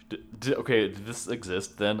 Okay, did this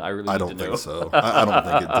exist then? I don't think so. I don't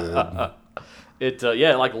think it did.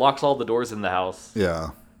 It locks all the doors in the house. Yeah.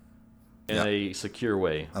 in a secure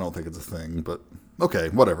way. I don't think it's a thing, but okay,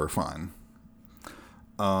 whatever, fine.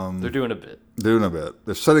 They're doing a bit. They're doing a bit.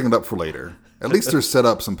 They're setting it up for later. At least there's set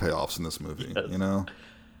up some payoffs in this movie, Yes. you know?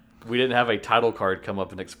 We didn't have a title card come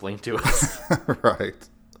up and explain to us. Right.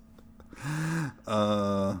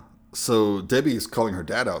 So Debbie's calling her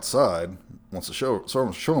dad outside, wants to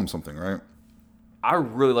show him something, right? I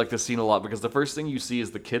really like this scene a lot because the first thing you see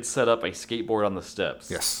is the kid set up a skateboard on the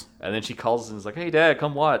steps. Yes. And then she calls and is like, "Hey, Dad,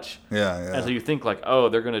 come watch." Yeah. And so you think like, oh,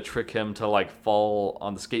 they're going to trick him to like fall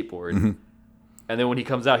on the skateboard. Mm-hmm. And then when he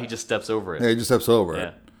comes out, he just steps over it. Yeah, he just steps over Yeah.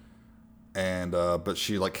 it. And but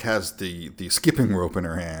she like has the skipping rope in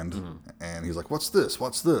her hand, and he's like, "What's this?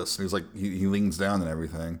 What's this?" And he's like, he leans down and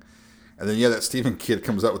everything, and then that Stephen kid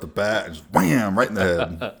comes out with a bat and just wham right in the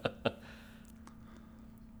head.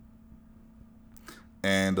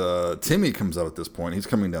 And Timmy comes out at this point. He's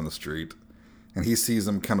coming down the street, and he sees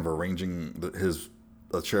them kind of arranging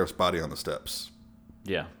the sheriff's body on the steps.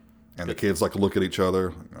 Yeah. And the kids like look at each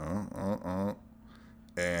other,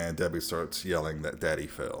 and Debbie starts yelling that Daddy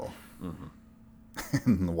fell.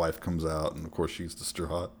 And the wife comes out, and of course she's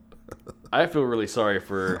distraught. I feel really sorry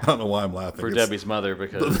for I don't know why I'm laughing. for Debbie's mother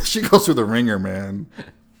because She goes through the ringer, man.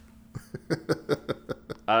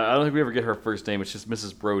 I don't think we ever get her first name. It's just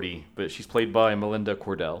Mrs. Brody, but she's played by Melinda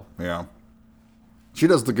Cordell. Yeah. She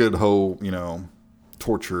does the good whole,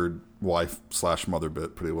 tortured wife / mother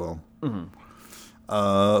bit pretty well.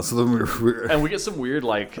 So then And we get some weird,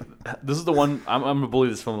 like, this is the one, I'm going to bully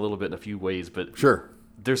this film a little bit in a few ways, but sure.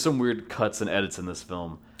 there's some weird cuts and edits in this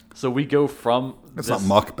film. So we go from It's not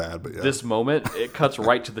muck bad, but yeah. this moment, it cuts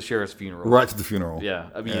right to the sheriff's funeral. Right to the funeral. Yeah,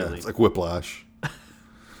 immediately. It's like whiplash.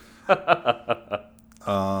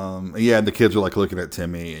 And the kids are like looking at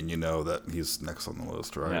Timmy, and you know that he's next on the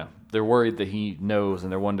list, right? Yeah, they're worried that he knows,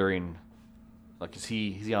 and they're wondering, like, is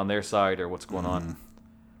he on their side or what's going on?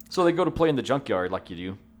 So they go to play in the junkyard, like you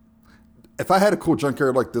do. If I had a cool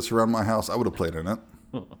junkyard like this around my house, I would have played in it.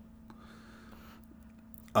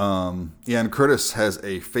 And Curtis has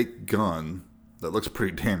a fake gun that looks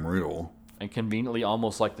pretty damn real. And conveniently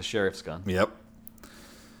almost like the sheriff's gun. Yep.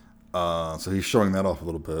 So he's showing that off a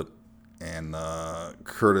little bit. And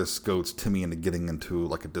Curtis goads Timmy into getting into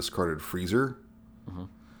like a discarded freezer.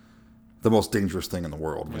 The most dangerous thing in the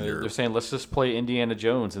world. They're saying, let's just play Indiana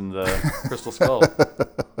Jones in the Crystal Skull.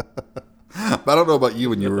 I don't know about you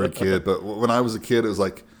when you were a kid, but when I was a kid, it was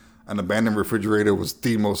like an abandoned refrigerator was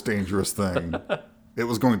the most dangerous thing. It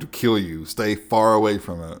was going to kill you. Stay far away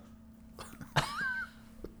from it.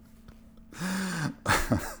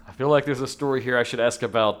 I feel like there's a story here I should ask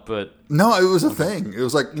about, but No, it was a thing. It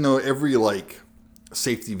was like, every like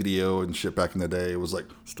safety video and shit back in the day, it was like,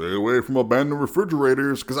 stay away from abandoned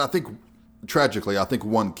refrigerators. Because I think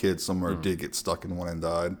one kid somewhere did get stuck in one and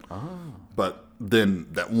died. But then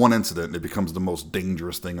that one incident, it becomes the most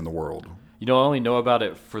dangerous thing in the world. I only know about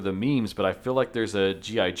it for the memes, but I feel like there's a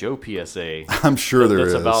G.I. Joe PSA. I'm sure there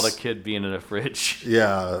is. That's about a kid being in a fridge.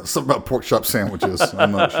 Yeah, something about pork chop sandwiches.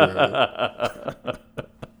 I'm not sure.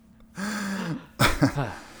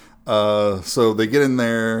 So they get in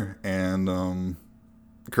there, and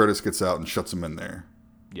Curtis gets out and shuts them in there.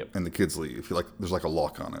 Yep. And the kids leave. There's like a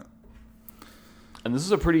lock on it. And this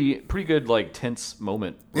is a pretty good, like, tense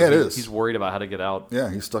moment. Yeah, it is. He's worried about how to get out.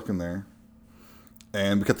 Yeah, he's stuck in there.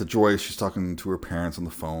 And we got the Joyce. She's talking to her parents on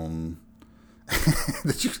the phone.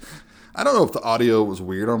 I don't know if the audio was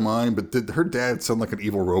weird on mine, but did her dad sound like an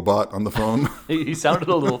evil robot on the phone? He sounded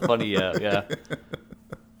a little funny, yeah.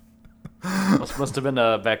 Must have been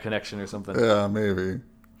a bad connection or something. Yeah, maybe.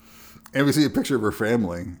 And we see a picture of her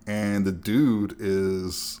family, and the dude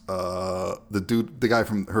is the guy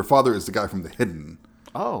from her father is the guy from The Hidden.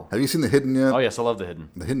 Oh. Have you seen The Hidden yet? Oh, yes, I love The Hidden.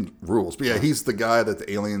 The Hidden rules. But yeah, he's the guy that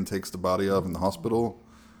the alien takes the body of in the hospital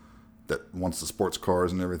that wants the sports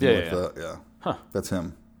cars and everything that. Yeah. Huh. That's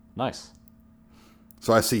him. Nice.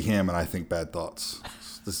 So I see him and I think bad thoughts.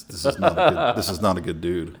 This is not a good, this is not a good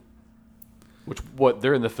dude.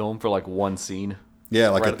 They're in the film for like one scene. Yeah,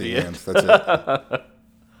 like right at the end. That's it.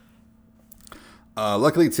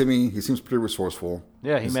 Luckily, Timmy, he seems pretty resourceful.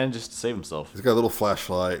 Yeah, he manages to save himself. He's got a little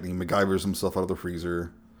flashlight, and he MacGyvers himself out of the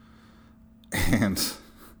freezer. And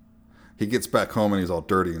he gets back home, and he's all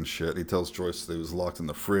dirty and shit. He tells Joyce that he was locked in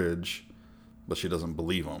the fridge, but she doesn't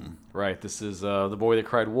believe him. Right, this is the boy that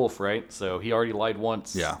cried wolf, right? So he already lied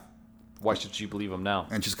once. Yeah. Why should she believe him now?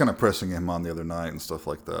 And she's kind of pressing him on the other night and stuff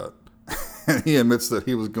like that. And he admits that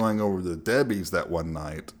he was going over to Debbie's that one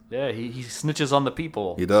night. Yeah, he snitches on the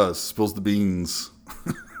people. He does. Spills the beans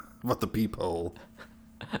about the peephole.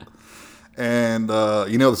 And,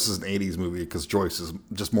 this is an 80s movie because Joyce is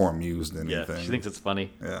just more amused than anything. Yeah, she thinks it's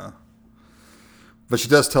funny. Yeah. But she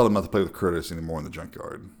does tell him not to play with Curtis anymore in the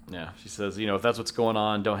junkyard. Yeah, she says, if that's what's going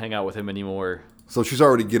on, don't hang out with him anymore. So she's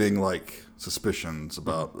already getting, like, suspicions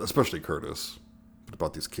about, especially Curtis,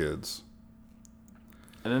 about these kids.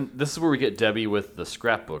 And then this is where we get Debbie with the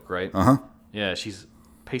scrapbook, right? Uh-huh. Yeah, she's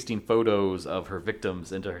pasting photos of her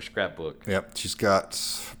victims into her scrapbook. Yep, she's got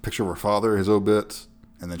a picture of her father, his obit,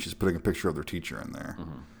 and then she's putting a picture of their teacher in there.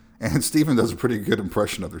 Mm-hmm. And Stephen does a pretty good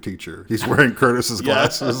impression of their teacher. He's wearing Curtis's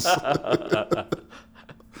glasses. That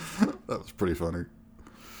was pretty funny.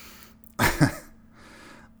 And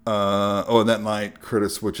that night,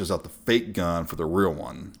 Curtis switches out the fake gun for the real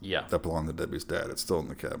one. Yeah. That belonged to Debbie's dad. It's still in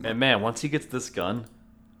the cabinet. And man, once he gets this gun,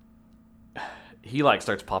 he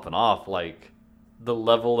starts popping off. Like, the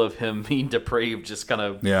level of him being depraved just kind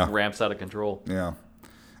of ramps out of control. Yeah.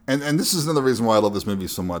 And this is another reason why I love this movie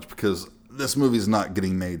so much, because this movie is not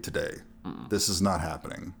getting made today. Mm-mm. This is not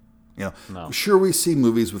happening. No. Sure, we see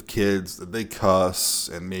movies with kids that they cuss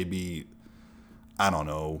and maybe, I don't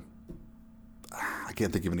know, I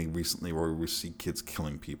can't think of any recently where we see kids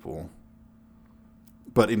killing people.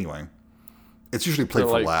 But anyway, it's usually played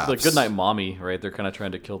for laughs. Like Goodnight Mommy, right? They're kind of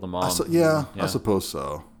trying to kill the mom. I suppose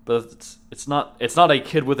so. But it's not a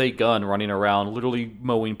kid with a gun running around, literally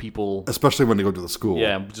mowing people. Especially when they go to the school.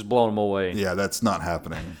 Yeah, just blowing them away. Yeah, that's not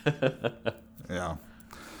happening. Yeah.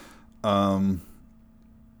 So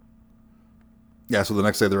the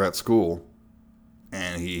next day they're at school,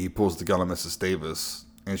 and he pulls the gun on Mrs. Davis,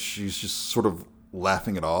 and she's just sort of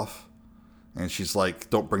laughing it off. And she's like,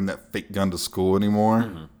 don't bring that fake gun to school anymore.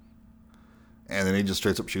 Mm-hmm. And then he just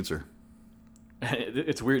straight up shoots her.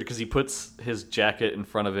 It's weird because he puts his jacket in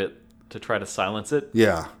front of it to try to silence it.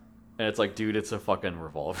 Yeah. And it's like, dude, it's a fucking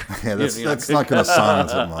revolver. Yeah, that's not going to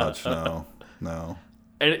silence it much. No.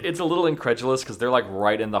 And it's a little incredulous because they're like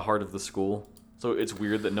right in the heart of the school. So it's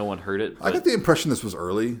weird that no one heard it. I got the impression this was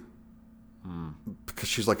early. Because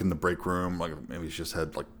she's like in the break room. Like maybe she just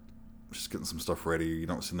had she's getting some stuff ready. You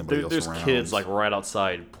don't see anybody else around. There's kids like right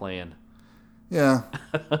outside playing. Yeah.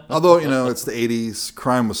 Although, it's the 80s.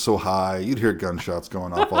 Crime was so high. You'd hear gunshots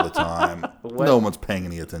going off all the time. No one's paying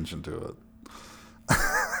any attention to it.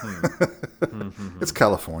 It's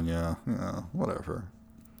California. Yeah, whatever.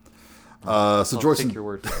 So Joyce take your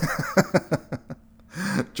word.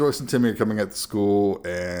 Joyce and Timmy are coming at the school,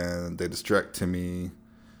 and they distract Timmy.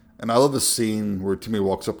 And I love the scene where Timmy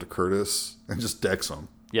walks up to Curtis and just decks him.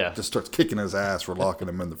 Yeah. Just starts kicking his ass for locking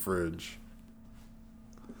him in the fridge.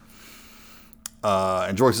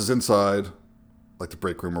 And Joyce is inside, like the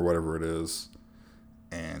break room or whatever it is,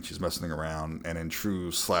 and she's messing around. And in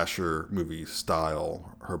true slasher movie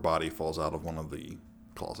style, her body falls out of one of the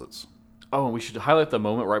closets. Oh, and we should highlight the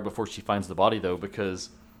moment right before she finds the body, though, because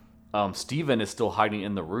Steven is still hiding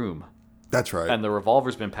in the room. That's right. And the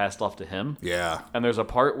revolver's been passed off to him. Yeah. And there's a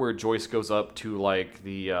part where Joyce goes up to like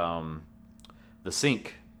the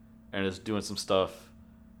sink and is doing some stuff.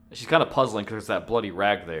 She's kind of puzzling because there's that bloody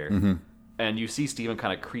rag there. Mm-hmm. And you see Steven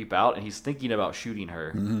kind of creep out, and he's thinking about shooting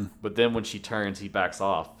her. Mm-hmm. But then when she turns, he backs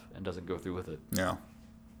off and doesn't go through with it. Yeah.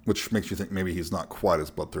 Which makes you think maybe he's not quite as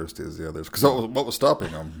bloodthirsty as the others. Because what was stopping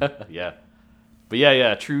him? Yeah. But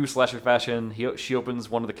yeah, true slasher fashion. She opens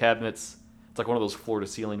one of the cabinets. It's like one of those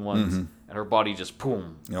floor-to-ceiling ones. Mm-hmm. And her body just,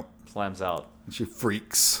 boom, slams out. And she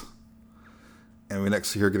freaks. And we next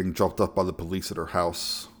see her getting dropped off by the police at her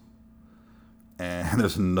house. And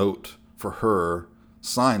there's a note for her,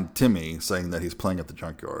 signed Timmy, saying that he's playing at the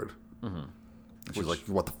junkyard. Mm-hmm. And she's like,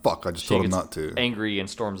 what the fuck? I just told him not to. Angry and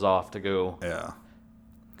storms off to go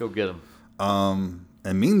get him.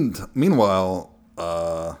 And meanwhile,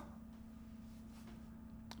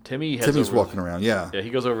 Timmy's walking around, yeah. Yeah, he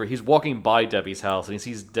goes over. He's walking by Debbie's house, and he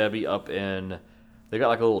sees Debbie up in... They got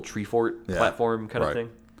like a little tree fort platform kind of thing.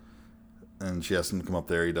 And she asks him to come up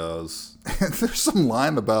there. He does. And there's some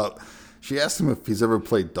line about... She asked him if he's ever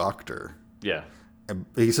played doctor. Yeah. And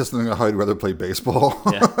he says something about how he'd rather play baseball.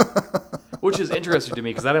 Yeah. Which is interesting to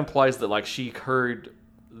me, because that implies that like she heard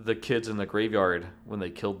the kids in the graveyard when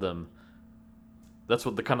they killed them. That's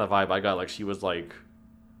what the kind of vibe I got. Like she was like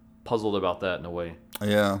puzzled about that in a way.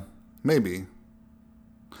 Yeah, maybe.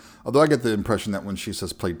 Although I get the impression that when she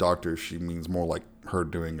says play doctor, she means more like her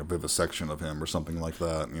doing a vivisection of him or something like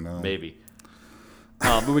that, Maybe.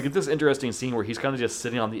 But we get this interesting scene where he's kind of just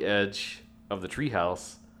sitting on the edge of the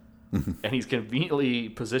treehouse, and he's conveniently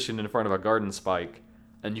positioned in front of a garden spike,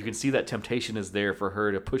 and you can see that temptation is there for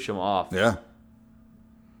her to push him off. Yeah.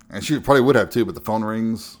 And she probably would have too, but the phone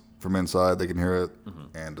rings from inside. They can hear it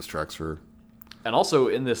and distracts her. And also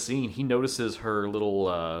in this scene, he notices her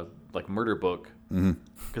little like murder book,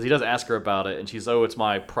 because he does ask her about it, and she's, it's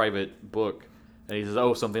my private book. And he says,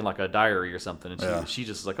 "Oh, something like a diary or something." And Yeah. she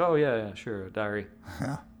just is like, "Oh yeah, sure, a diary."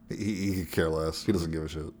 Yeah. He could care less. He doesn't give a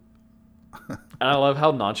shit. And I love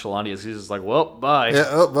how nonchalant he is. He's just like, "Well, bye." Yeah,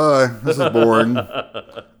 oh, bye. This is boring.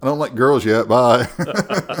 I don't like girls yet. Bye.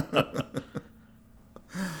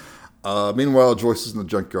 Meanwhile, Joyce is in the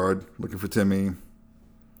junkyard looking for Timmy.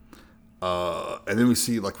 And then we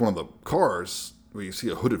see like one of the cars where you see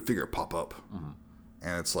a hooded figure pop up.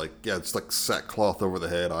 And it's like, it's like sackcloth over the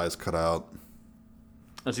head, eyes cut out.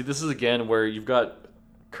 And see, this is again where you've got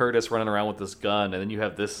Curtis running around with this gun, and then you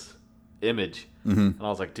have this image. And I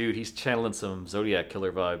was like, dude, he's channeling some Zodiac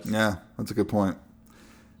killer vibes. Yeah, that's a good point.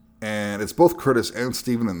 And it's both Curtis and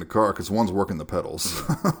Steven in the car because one's working the pedals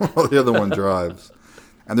while the other one drives.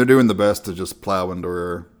 And they're doing the best to just plow into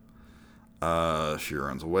her. She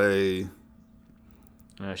runs away.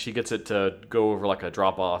 She gets it to go over like a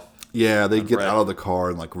drop off. Yeah, they get out of the car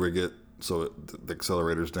and like rig it so the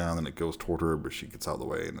accelerator's down and it goes toward her, but she gets out of the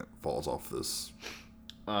way and it falls off this.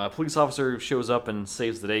 Police officer shows up and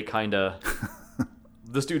saves the day, kinda.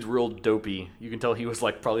 This dude's real dopey. You can tell he was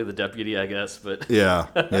like probably the deputy, I guess, but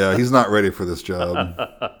Yeah, he's not ready for this job.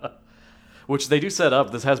 which they do set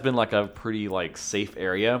up. This has been like a pretty like safe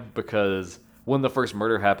area because when the first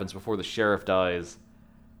murder happens before the sheriff dies,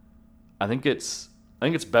 I think it's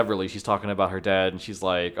Beverly. She's talking about her dad, and she's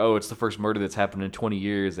like, "Oh, it's the first murder that's happened in 20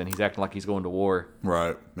 years, and he's acting like he's going to war."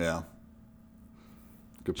 Right, yeah.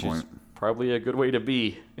 Good point. Probably a good way to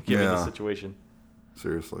be, given the Yeah. situation.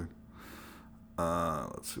 Seriously.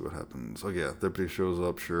 Let's see what happens. Oh, yeah, deputy shows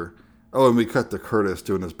up, sure. Oh, and we cut to Curtis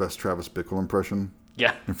doing his best Travis Bickle impression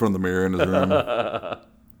Yeah, in front of the mirror in his room.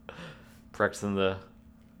 practicing the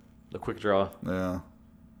quick draw. Yeah.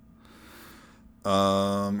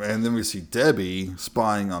 And then we see Debbie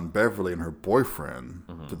spying on Beverly and her boyfriend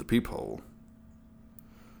through the peephole.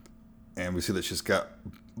 And we see that she's got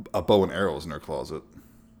a bow and arrows in her closet.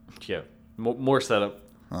 Yeah, more setup.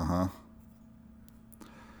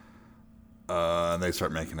 And they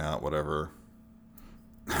start making out, whatever.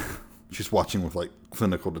 She's watching with, like,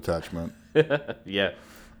 clinical detachment. Yeah.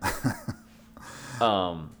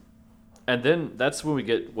 And then that's when we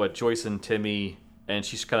get Joyce and Timmy, and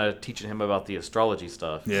she's kind of teaching him about the astrology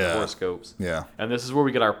stuff, Yeah. horoscopes. Yeah. And this is where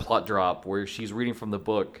we get our plot drop, where she's reading from the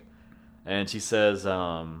book, and she says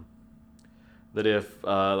that if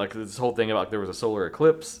like this whole thing about there was a solar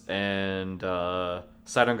eclipse, and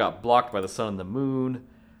Saturn got blocked by the sun and the moon,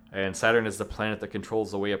 and Saturn is the planet that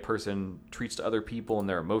controls the way a person treats to other people and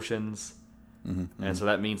their emotions. And so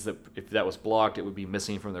that means that if that was blocked, it would be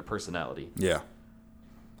missing from their personality. Yeah.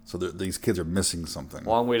 So these kids are missing something.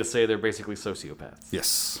 Long way to say they're basically sociopaths.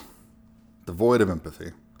 Yes. Devoid of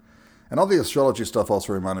empathy. And all the astrology stuff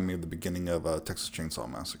also reminded me of the beginning of Texas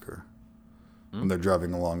Chainsaw Massacre. When they're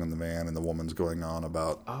driving along in the van and the woman's going on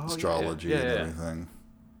about astrology and everything.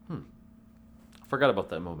 Forgot about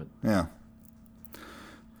that moment. Yeah.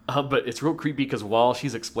 But it's real creepy because while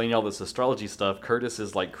she's explaining all this astrology stuff, Curtis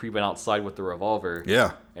is like creeping outside with the revolver.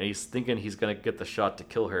 Yeah. And he's thinking he's going to get the shot to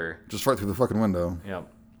kill her. Just right through the fucking window. Yeah.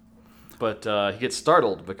 But he gets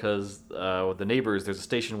startled because with the neighbors, there's a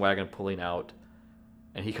station wagon pulling out.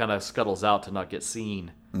 And he kind of scuttles out to not get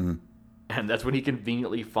seen. And that's when he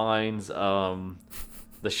conveniently finds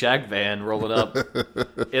the shag van rolling up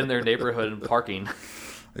in their neighborhood and parking.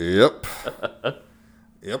 Yep.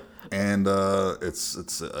 Yep. And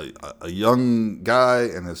it's a young guy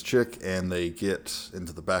and his chick, and they get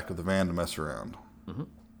into the back of the van to mess around.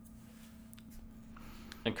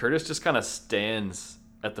 And Curtis just kind of stands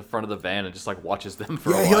at the front of the van and just like watches them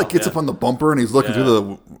for a while. He like gets up on the bumper and he's looking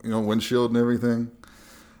through the windshield and everything.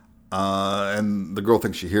 And the girl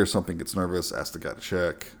thinks she hears something, gets nervous, asks the guy to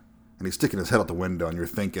check, and he's sticking his head out the window, and you're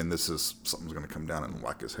thinking something's going to come down and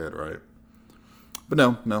whack his head, right? But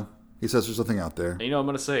no. He says there's nothing out there. And I'm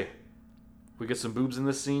going to say, we get some boobs in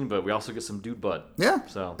this scene, but we also get some dude butt. Yeah.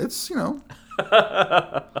 So it's, it's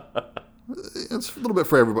a little bit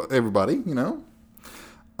for everybody,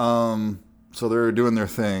 So they're doing their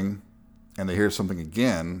thing, and they hear something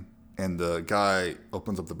again, and the guy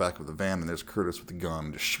opens up the back of the van, and there's Curtis with the gun,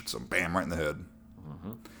 and just shoots him, bam, right in the head.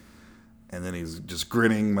 And then he's just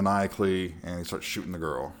grinning maniacally, and he starts shooting the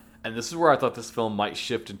girl. And this is where I thought this film might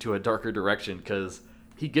shift into a darker direction, because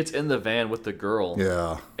he gets in the van with the girl.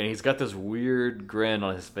 Yeah. And he's got this weird grin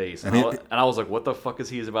on his face. And I was like, what the fuck is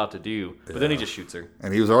he about to do? But then he just shoots her.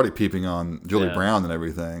 And he was already peeping on Julie Brown and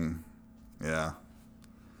everything. Yeah.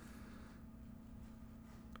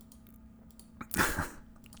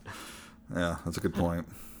 Yeah, that's a good point.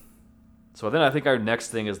 So then I think our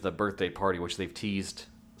next thing is the birthday party, which they've teased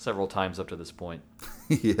several times up to this point.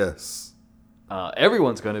 Yes.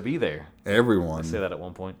 Everyone's going to be there. Everyone. I say that at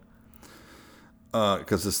one point.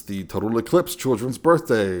 because it's the Total Eclipse children's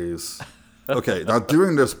birthdays. Okay, now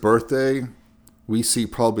during this birthday, we see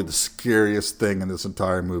probably the scariest thing in this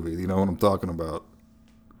entire movie. You know what I'm talking about?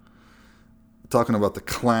 I'm talking about the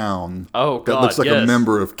clown that looks like a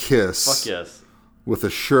member of Kiss. Fuck yes. With a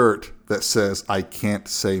shirt that says, "I can't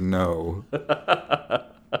say no."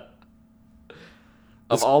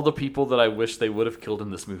 Of all the people that I wish they would have killed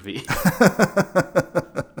in this movie.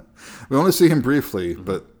 We only see him briefly,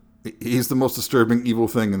 but he's the most disturbing evil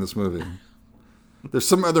thing in this movie. There's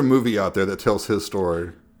some other movie out there that tells his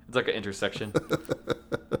story. It's like an intersection.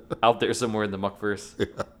 Out there somewhere in the Muckverse.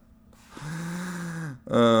 Yeah.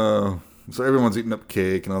 So everyone's eating up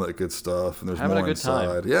cake and all that good stuff, and there's Having more a good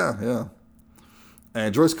inside. time. Yeah.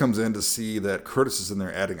 And Joyce comes in to see that Curtis is in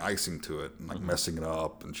there adding icing to it and like messing it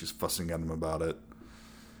up, and she's fussing at him about it.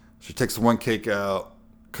 She takes the one cake out,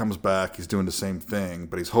 comes back, he's doing the same thing,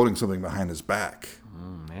 but he's holding something behind his back.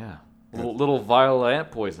 Yeah. Little vial of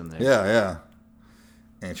ant poison there. Yeah.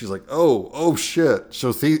 And she's like, oh shit.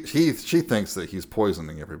 So she thinks that he's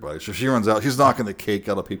poisoning everybody. So she runs out. She's knocking the cake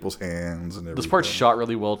out of people's hands and everything. This part's shot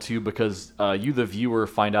really well, too, because you, the viewer,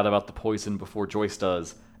 find out about the poison before Joyce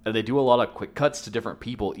does. And they do a lot of quick cuts to different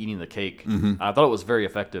people eating the cake. Mm-hmm. I thought it was very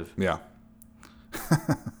effective. Yeah.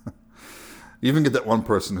 You even get that one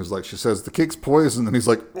person who's like, she says, the cake's poison. And he's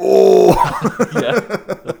like, oh. Yeah.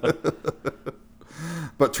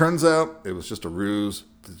 But turns out it was just a ruse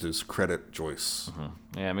to discredit Joyce.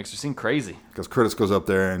 Mm-hmm. Yeah, it makes her seem crazy. Because Curtis goes up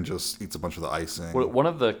there and just eats a bunch of the icing. One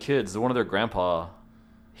of the kids, one of their grandpa,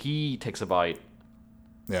 he takes a bite.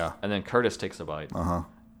 Yeah. And then Curtis takes a bite. Uh-huh.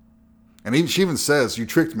 And she even says, you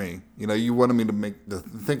tricked me. You know, you wanted me to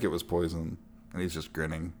think it was poison. And he's just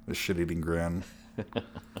grinning. A shit-eating grin.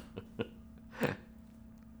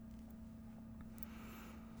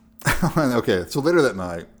 Okay, so later that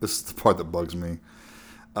night, this is the part that bugs me.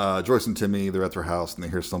 Joyce and Timmy, they're at their house and they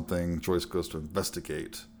hear something. Joyce goes to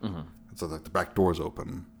investigate. Mm-hmm. So like the back door's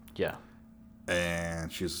open. Yeah.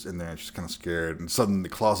 And she's in there and she's kind of scared. And suddenly the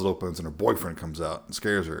closet opens and her boyfriend comes out and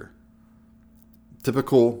scares her.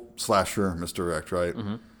 Typical slasher misdirect, right?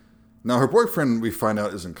 Mm-hmm. Now her boyfriend, we find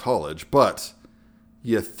out, is in college, but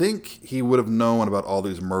you think he would have known about all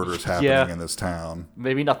these murders happening in this town.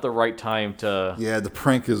 Maybe not the right time to... Yeah, the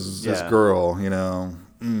prank is this girl, you know.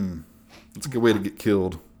 It's a good way to get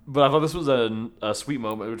killed. But I thought this was a sweet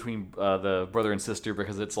moment between the brother and sister,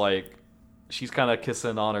 because it's like she's kind of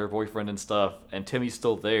kissing on her boyfriend and stuff, and Timmy's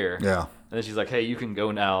still there. Yeah. And then she's like, hey, you can go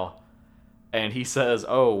now. And he says,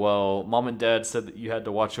 oh, well, Mom and Dad said that you had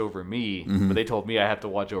to watch over me, but they told me I had to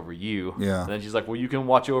watch over you. Yeah. And then she's like, well, you can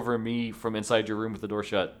watch over me from inside your room with the door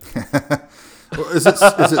shut. Well, is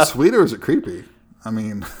it sweet or is it creepy? I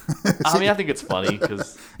mean... I think it's funny,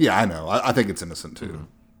 because... Yeah, I know. I think it's innocent, too.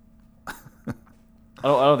 I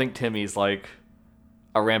don't think Timmy's like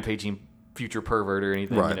a rampaging future pervert or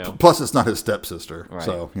anything, right. You know? Plus, it's not his stepsister, right.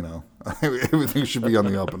 So, you know, everything should be on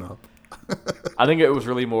the up and up. I think it was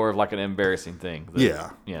really more of like an embarrassing thing. Yeah.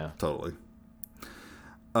 Totally.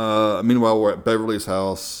 Meanwhile, we're at Beverly's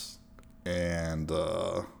house, and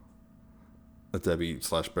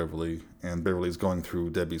Debbie/Beverly, and Beverly's going through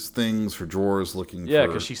Debbie's things, her drawers, looking for... Yeah,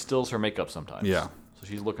 because she steals her makeup sometimes. Yeah. So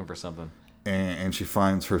she's looking for something. And she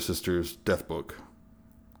finds her sister's death book.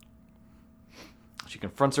 She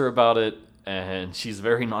confronts her about it, and she's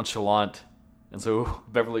very nonchalant. And so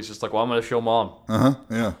Beverly's just like, well, I'm going to show Mom.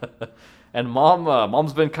 Yeah. And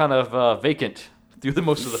Mom's been kind of vacant through the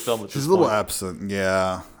most of the film. She's a little absent,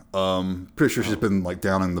 yeah. Pretty sure she's been like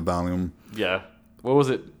down in the volume. Yeah. What was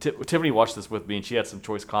it? Tiffany watched this with me, and she had some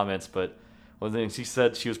choice comments, but one thing she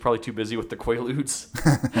said she was probably too busy with the Quaaludes.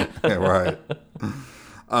 Yeah, right.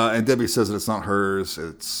 And Debbie says that it's not hers,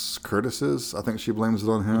 it's Curtis's. I think she blames it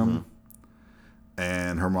on him. Mm-hmm.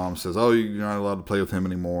 And her mom says, oh, you're not allowed to play with him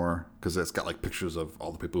anymore, because it's got like pictures of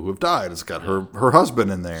all the people who have died. It's got her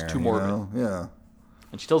husband in there. It's too morbid. You know? Yeah.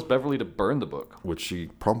 And she tells Beverly to burn the book. Which she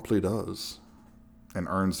promptly does, and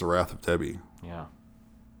earns the wrath of Debbie. Yeah.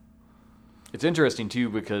 It's interesting, too,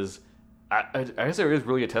 because I guess there is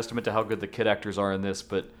really a testament to how good the kid actors are in this,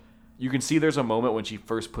 but you can see there's a moment when she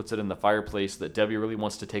first puts it in the fireplace that Debbie really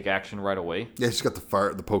wants to take action right away. Yeah, she's got the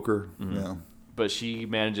poker. Mm-hmm. Yeah. But she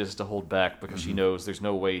manages to hold back because she knows there's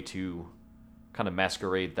no way to kind of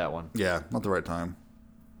masquerade that one. Yeah, not the right time.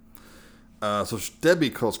 So Debbie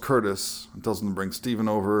calls Curtis and tells him to bring Steven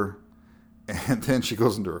over. And then she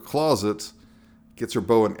goes into her closet, gets her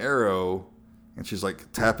bow and arrow, and she's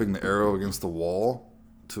like tapping the arrow against the wall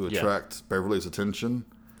to attract Beverly's attention.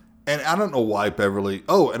 And I don't know why Beverly...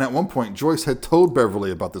 Oh, and at one point, Joyce had told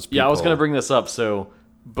Beverly about this peephole. Yeah, I was going to bring this up. So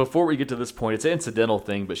before we get to this point, it's an incidental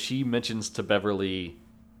thing, but she mentions to Beverly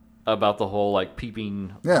about the whole like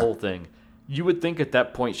peeping Yeah. hole thing. You would think at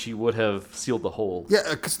that point she would have sealed the hole. Yeah,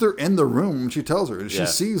 because they're in the room when she tells her, and she Yeah.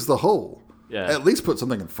 sees the hole. Yeah. At least put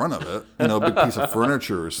something in front of it. You know, a big piece of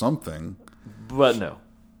furniture or something. But no.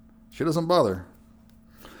 She doesn't bother.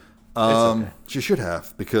 It's okay. She should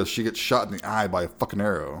have, because she gets shot in the eye by a fucking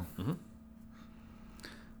arrow. Mm-hmm.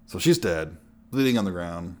 So she's dead, bleeding on the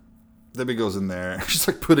ground. Debbie goes in there. She's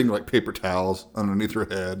like putting like paper towels underneath her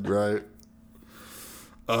head, right?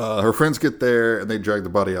 Her friends get there and they drag the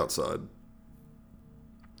body outside.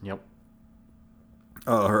 Yep.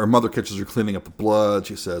 Her mother catches her cleaning up the blood.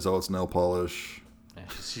 She says, "Oh, it's nail polish." Yeah,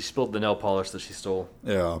 she spilled the nail polish that she stole.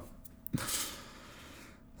 Yeah.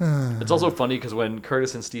 It's also funny because when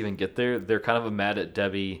Curtis and Steven get there, they're kind of mad at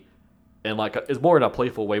Debbie, and like it's more in a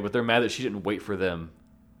playful way, but they're mad that she didn't wait for them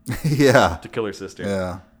Yeah. to kill her sister.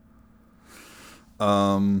 Yeah.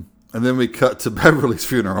 And then we cut to Beverly's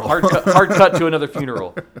funeral. Hard cut to another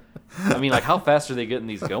funeral. I mean, like, how fast are they getting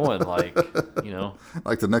these going? Like, you know.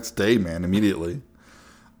 Like the next day, man, immediately.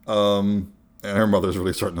 And her mother's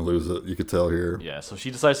really starting to lose it. You could tell here. Yeah, so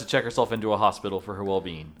she decides to check herself into a hospital for her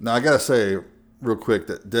well-being. Now, I got to say real quick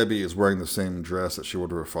that Debbie is wearing the same dress that she wore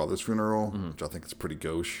to her father's funeral, which I think is pretty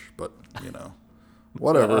gauche, but, you know,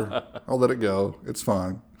 whatever. I'll let it go. It's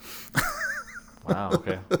fine. Wow,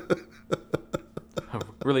 okay.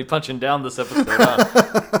 Really punching down this episode, huh?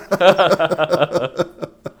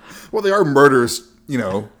 Well, they are murderous, you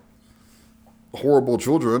know, horrible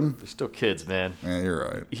children. They're still kids, man. Yeah, you're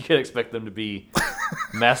right. You can't expect them to be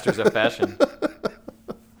masters of fashion.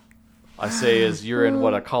 I say as you're in,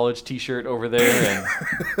 a college t-shirt over there,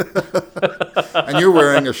 and And you're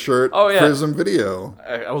wearing a shirt, Oh, yeah. Prism Video.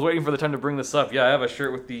 I was waiting for the time to bring this up. Yeah, I have a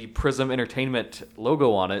shirt with the Prism Entertainment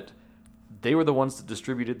logo on it. They were the ones that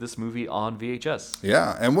distributed this movie on VHS.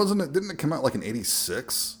 Yeah, and didn't it come out like in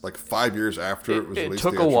 86? Like 5 years after it was It released?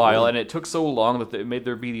 took a theatrically? while, and it took so long that it made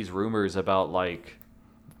there be these rumors about, like,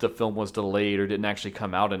 the film was delayed or didn't actually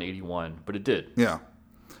come out in 81, but it did. Yeah.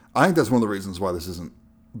 I think that's one of the reasons why this isn't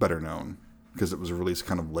better known, because it was released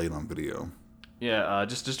kind of late on video. Yeah,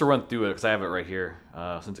 just to run through it, because I have it right here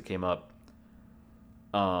since it came up.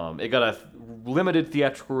 It got a limited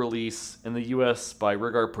theatrical release in the U.S. by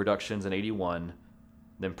Rigard Productions in 81.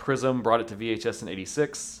 Then Prism brought it to VHS in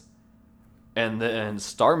 86. And then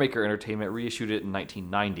Star Maker Entertainment reissued it in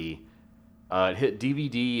 1990. It hit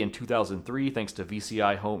DVD in 2003 thanks to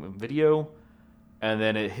VCI Home Video. And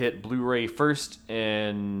then it hit Blu-ray first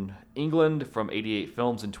in England from 88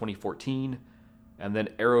 Films in 2014. And then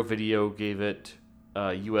Arrow Video gave it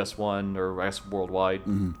US 1, or I guess worldwide,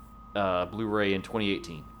 Blu-ray in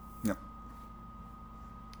 2018. Yep.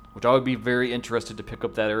 Which I would be very interested to pick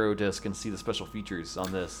up that Arrow disc and see the special features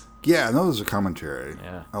on this. Yeah, I know there's a commentary.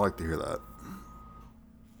 Yeah. I like to hear that.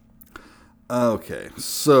 Okay,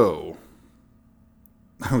 so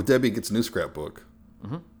Debbie gets a new scrapbook.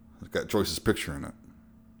 It's got Joyce's picture in it.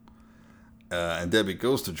 And Debbie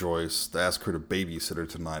goes to Joyce to ask her to babysit her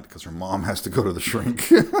tonight because her mom has to go to the shrink.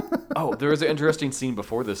 Oh, there was an interesting scene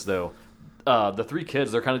before this, though. The three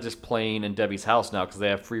kids, they're kind of just playing in Debbie's house now because they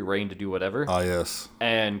have free reign to do whatever. Ah, yes.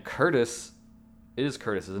 And Curtis, it is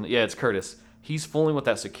Curtis, isn't it? Yeah, it's Curtis. He's fooling with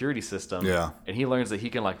that security system. Yeah. And he learns that he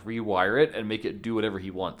can, like, rewire it and make it do whatever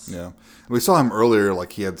he wants. Yeah. We saw him earlier,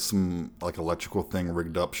 like he had some like electrical thing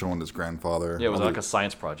rigged up showing his grandfather. Yeah, it was like a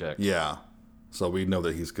science project. Yeah. So we know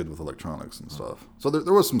that he's good with electronics and stuff. So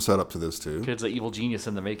there was some setup to this too. Kid's an evil genius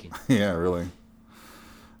in the making. Yeah, really.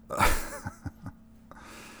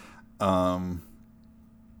 And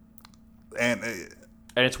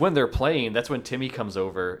it's when they're playing, that's when Timmy comes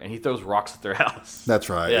over and he throws rocks at their house. That's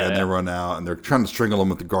right. Yeah, and they run out and they're trying to strangle him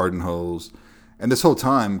with the garden hose. And this whole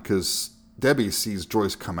time, because Debbie sees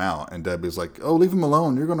Joyce come out, and Debbie's like, "Oh, leave him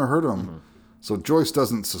alone. You're going to hurt him." So Joyce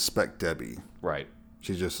doesn't suspect Debbie. Right.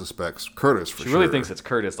 She just suspects Curtis for She sure. really thinks it's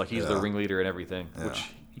Curtis, like he's the Yeah. ringleader and everything, which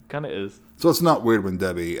he kind of is. So it's not weird when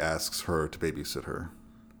Debbie asks her to babysit her.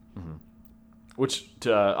 Which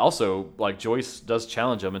also, like, Joyce does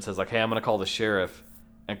challenge him and says, like, "Hey, I'm going to call the sheriff."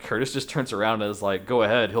 And Curtis just turns around and is like, "Go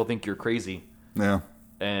ahead. He'll think you're crazy. Yeah.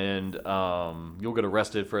 And you'll get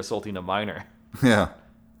arrested for assaulting a minor." Yeah.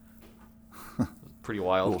 Pretty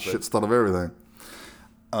wild. Little but- shit's thought of everything.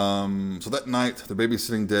 So that night, they're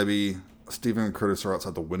babysitting Debbie. Stephen and Curtis are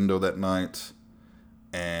outside the window that night.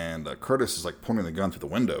 And Curtis is like pointing the gun through the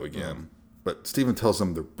window again. But Stephen tells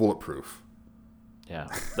them they're bulletproof. Yeah.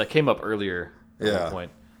 That came up earlier at Yeah. one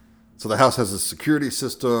point. So the house has a security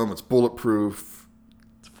system. It's bulletproof.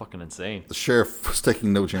 It's fucking insane. The sheriff was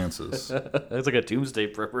taking no chances. It's like a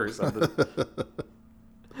doomsday prepper or something.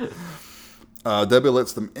 Debbie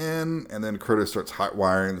lets them in, and then Curtis starts hot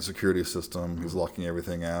wiring the security system. He's locking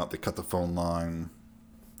everything out. They cut the phone line.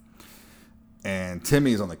 And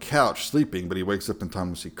Timmy's on the couch sleeping, but he wakes up in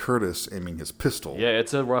time to see Curtis aiming his pistol. Yeah,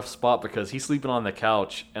 it's a rough spot because he's sleeping on the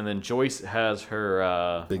couch, and then Joyce has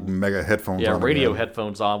her big mega headphones on. radio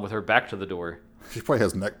headphones on with her back to the door. She probably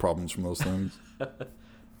has neck problems from those things.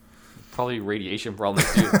 Probably radiation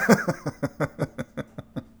problems too.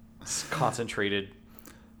 It's concentrated.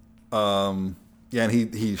 Yeah, and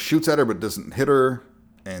he shoots at her but doesn't hit her.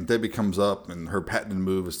 And Debbie comes up, and her patented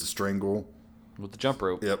move is to strangle. With the jump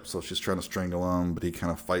rope. Yep, so she's trying to strangle him, but he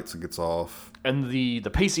kind of fights and gets off. And the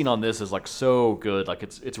pacing on this is like so good. Like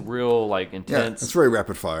it's real like intense. Yeah, it's very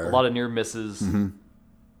rapid fire. A lot of near misses. Mm-hmm.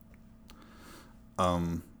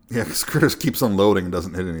 Yeah, because Curtis keeps unloading and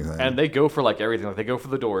doesn't hit anything. And they go for like everything. Like they go for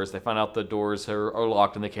the doors. They find out the doors are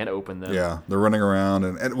locked and they can't open them. Yeah, they're running around,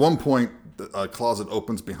 and at one point, a closet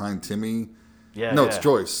opens behind Timmy. Yeah, no, it's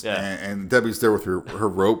Joyce. Yeah. And Debbie's there with her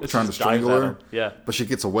rope trying to strangle her. Yeah. But she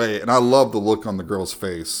gets away. And I love the look on the girl's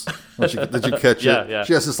face. Did you catch it? Yeah.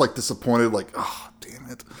 She has this like disappointed, like, oh, damn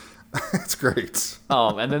it. It's great.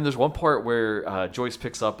 And then there's one part where Joyce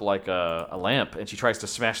picks up like a lamp and she tries to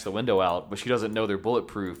smash the window out, but she doesn't know they're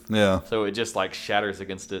bulletproof. Yeah. So it just like shatters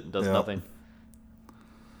against it and does nothing.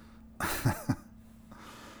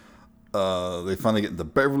 They finally get into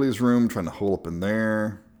Beverly's room, trying to hole up in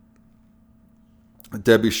there.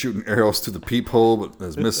 Debbie's shooting arrows through the peephole, but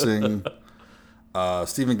is missing.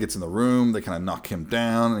 Steven gets in the room. They kind of knock him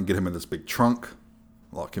down and get him in this big trunk.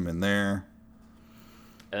 Lock him in there.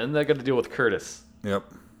 And they got to deal with Curtis. Yep.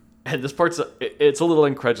 And this part's it's a little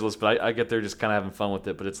incredulous, but I get they're just kind of having fun with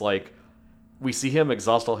it. But it's like we see him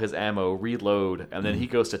exhaust all his ammo, reload, and then he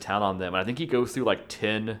goes to town on them. And I think he goes through like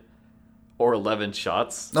 10 or 11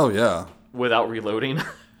 shots. Oh, yeah. Without reloading.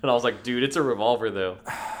 And I was like, dude, it's a revolver, though.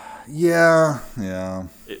 Yeah.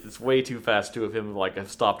 It's way too fast to have him like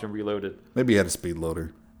have stopped and reloaded. Maybe he had a speed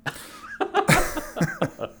loader.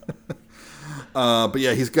 But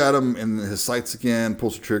yeah, he's got him in his sights again,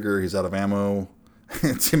 pulls the trigger, he's out of ammo.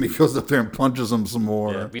 And Timmy goes up there and punches him some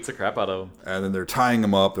more. Yeah, beats the crap out of him. And then they're tying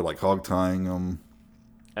him up, they're like hog tying him.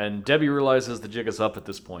 And Debbie realizes the jig is up at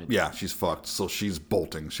this point. Yeah, she's fucked. So she's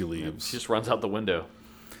bolting. She leaves. She just runs out the window.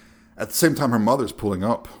 At the same time, her mother's pulling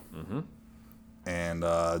up. Mm-hmm. And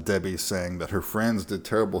Debbie's saying that her friends did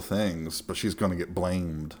terrible things, but she's going to get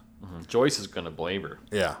blamed. Mm-hmm. Joyce is going to blame her.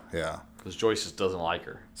 Yeah. Because Joyce just doesn't like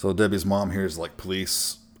her. So Debbie's mom hears like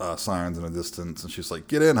police sirens in the distance, and she's like,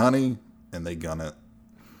 "Get in, honey," and they gun it.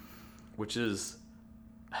 Which is,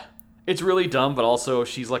 it's really dumb, but also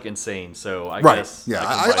she's like insane. So I right. guess Yeah,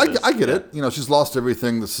 I get it. You know, she's lost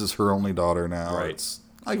everything. This is her only daughter now. Right.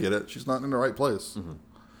 I get it. She's not in the right place.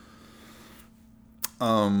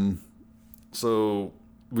 Mm-hmm. So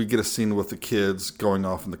we get a scene with the kids going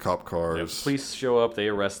off in the cop cars. Yeah, police show up, they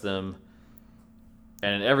arrest them,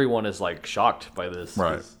 and everyone is like shocked by this.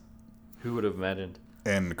 Right. Who would have imagined?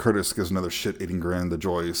 And Curtis gives another shit-eating grin to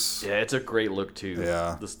Joyce. Yeah, it's a great look too.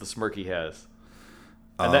 Yeah. The smirk he has.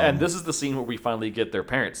 And this is the scene where we finally get their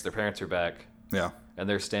parents. Their parents are back. Yeah. And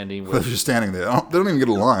they're standing with... They're just standing there. They don't even get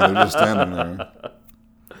a line. They're just standing there.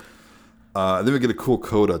 Then we get a cool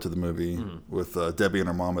coda to the movie with Debbie and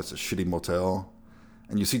her mom at a shitty motel.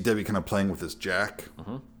 And you see Debbie kind of playing with this jack.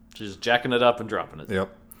 Mm-hmm. She's jacking it up and dropping it.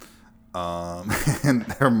 Yep. And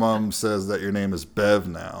her mom says that your name is Bev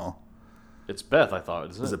now. It's Beth, I thought.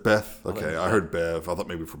 Isn't it? Is it Beth? Okay, I heard Bev. I thought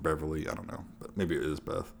maybe for Beverly. I don't know. But maybe it is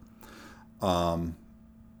Beth.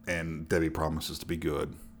 And Debbie promises to be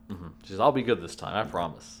good. Mm-hmm. She says, I'll be good this time, I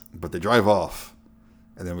promise. But they drive off.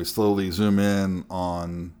 And then we slowly zoom in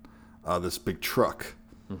on this big truck.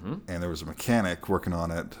 Mm-hmm. And there was a mechanic working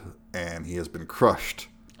on it. And he has been crushed.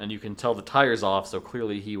 And you can tell the tire's off, so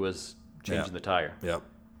clearly he was changing the tire. Yep.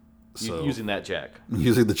 So, using that jack.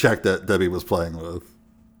 Using the jack that Debbie was playing with.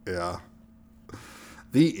 Yeah.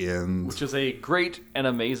 The end. Which is a great and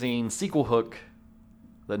amazing sequel hook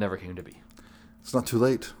that never came to be. It's not too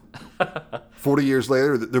late. 40 years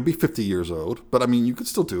later, they'll be 50 years old. But, I mean, you could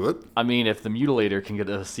still do it. I mean, if The Mutilator can get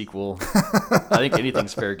a sequel, I think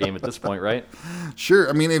anything's fair game at this point, right? Sure.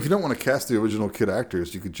 I mean, if you don't want to cast the original kid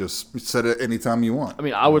actors, you could just set it anytime you want. I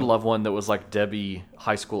mean, I would love one that was like Debbie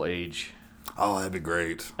high school age. Oh, that'd be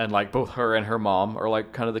great. And like both her and her mom are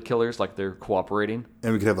like kind of the killers, like they're cooperating.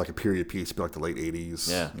 And we could have like a period piece, be like the late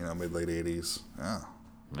 80s. Yeah. You know, mid-late 80s.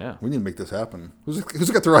 Yeah. We need to make this happen. Who's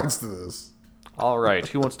got the rights to this? All right.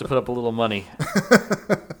 Who wants to put up a little money?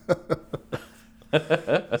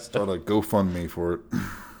 Start a GoFundMe for it.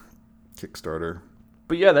 Kickstarter.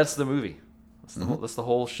 But yeah, that's the movie. That's the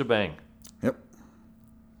whole shebang. Yep.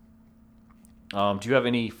 Do you have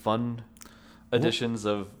any fun additions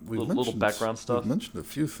of little background stuff. We've mentioned a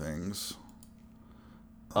few things.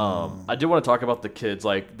 I did want to talk about the kids.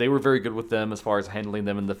 Like, they were very good with them as far as handling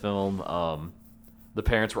them in the film. The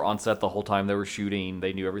parents were on set the whole time they were shooting.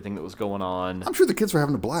 They knew everything that was going on. I'm sure the kids were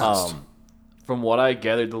having a blast. From what I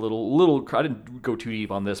gathered, the little I didn't go too deep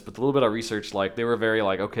on this, but the little bit I researched, like, they were very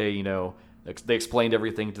like, okay, you know, they explained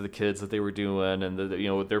everything to the kids that they were doing, and you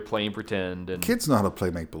know, they're playing pretend. And Kids know how to play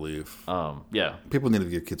make believe. Yeah, People need to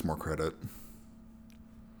give kids more credit.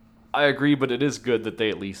 I agree, but it is good that they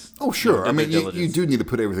at least. Oh, sure. did I mean, their you do need to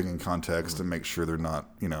put everything in context and make sure they're not,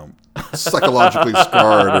 you know, psychologically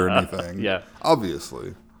scarred or anything. Yeah.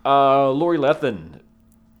 Obviously. Lori Lethin,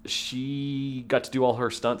 she got to do all her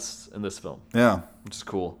stunts in this film, Yeah. which is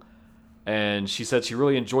cool. And she said she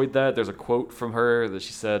really enjoyed that. There's a quote from her that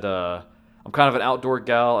she said, I'm kind of an outdoor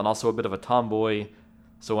gal and also a bit of a tomboy.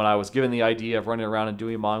 So when I was given the idea of running around and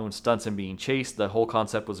doing my own stunts and being chased, the whole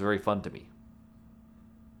concept was very fun to me.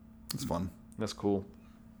 It's fun. That's cool.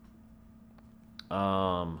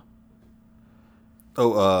 Beverly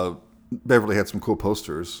had some cool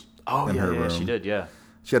posters. Oh, in her yeah, room. she did, yeah.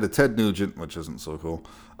 She had a Ted Nugent, which isn't so cool,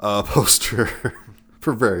 poster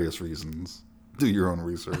for various reasons. Do your own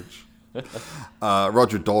research.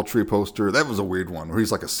 Roger Daltrey poster. That was a weird one where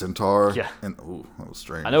he's like a centaur. Yeah. And ooh, that was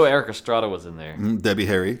strange. I know Eric Estrada was in there. Debbie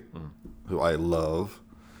Harry, who I love.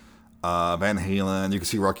 Van Halen. You can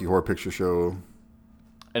see Rocky Horror Picture Show.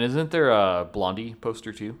 And isn't there a Blondie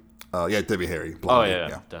poster too? Yeah, Debbie Harry. Oh, Blondie,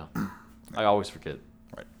 yeah. Duh. I always forget.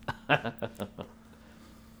 Right.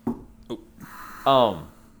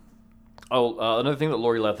 Another thing that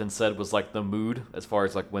Lori Lethin said was like the mood as far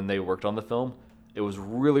as like when they worked on the film. It was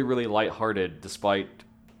really, really lighthearted despite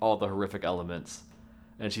all the horrific elements.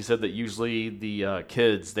 And she said that usually the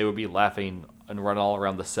kids, they would be laughing and running all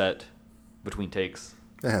around the set between takes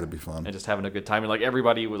That had to be fun. and just having a good time. And like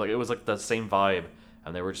everybody was like, it was like the same vibe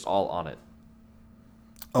and they were just all on it.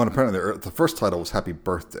 Oh, and apparently the first title was Happy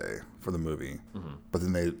Birthday for the movie. Mm-hmm. But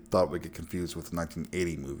then they thought it would get confused with the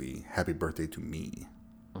 1980 movie, Happy Birthday to Me.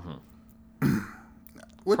 Mm-hmm.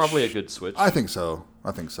 Which, probably a good switch. I think so.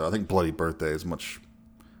 I think Bloody Birthday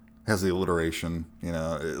has the alliteration. You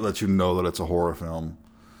know, it lets you know that it's a horror film.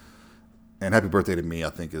 And Happy Birthday to Me, I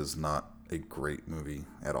think, is not a great movie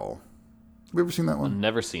at all. Have you ever seen that one? I've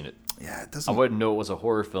never seen it. Yeah, it I doesn't. wouldn't know it was a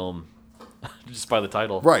horror film just by the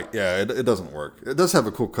title. Right, yeah, it doesn't work. It does have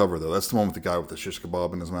a cool cover, though. That's the one with the guy with the shish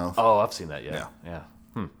kebab in his mouth. Oh, I've seen that, yeah.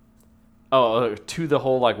 Oh, to the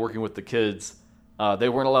whole, like, working with the kids, they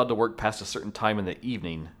weren't allowed to work past a certain time in the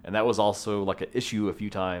evening, and that was also, like, an issue a few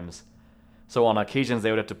times. So on occasions, they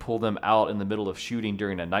would have to pull them out in the middle of shooting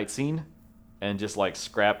during a night scene and just, like,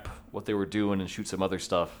 scrap what they were doing and shoot some other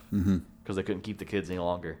stuff because they couldn't keep the kids any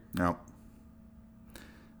longer. Yeah.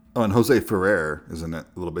 Oh, and Jose Ferrer is in it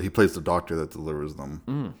a little bit. He plays the doctor that delivers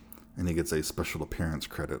them. And he gets a special appearance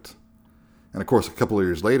credit. And, of course, a couple of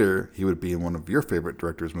years later, he would be in one of your favorite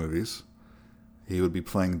director's movies. He would be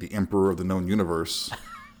playing the Emperor of the Known Universe,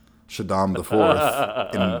 Shaddam IV,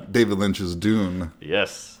 in David Lynch's Dune.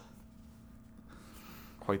 Yes.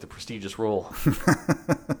 Quite the prestigious role.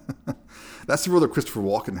 That's the role that Christopher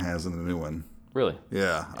Walken has in the new one. Really?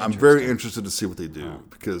 Yeah. I'm very interested to see what they do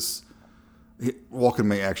because Walken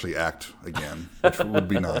may actually act again, which would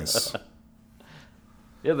be nice.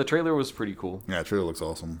 Yeah, the trailer was pretty cool. Yeah, the trailer looks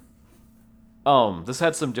awesome. This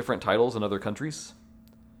had some different titles in other countries.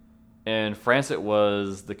 In France, it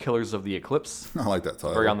was The Killers of the Eclipse. I like that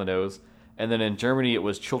title. Very on the nose. And then in Germany, it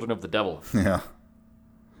was Children of the Devil. Yeah.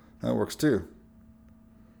 That works too.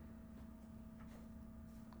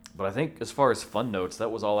 But I think as far as fun notes, that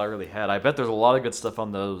was all I really had. I bet there's a lot of good stuff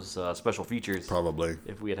on those special features. Probably.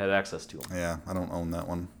 If we had had access to them. Yeah, I don't own that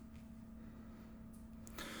one.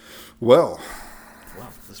 Well,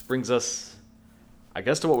 This brings us, I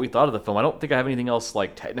guess, to what we thought of the film. I don't think I have anything else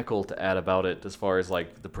like technical to add about it as far as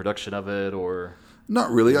like the production of it or...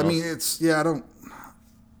 not really. I mean, I don't...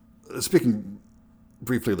 Speaking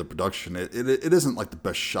briefly of the production, it isn't like the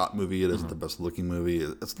best shot movie. It isn't the best looking movie.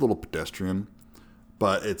 It's a little pedestrian.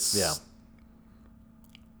 But it's... Yeah.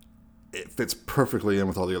 It fits perfectly in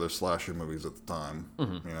with all the other slasher movies at the time.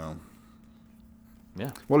 You know?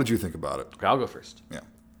 Yeah. What did you think about it? Okay, I'll go first. Yeah.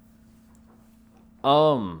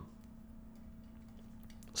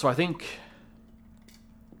 So I think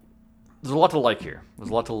there's a lot to like here. There's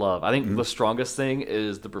a lot to love. I think the strongest thing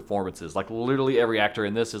is the performances. Like literally every actor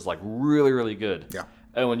in this is like really, really good. Yeah.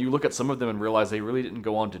 And when you look at some of them and realize they really didn't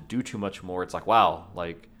go on to do too much more, it's like, wow,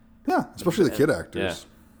 like... Yeah, especially the kid actors.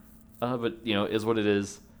 Yeah. But, you know, is what it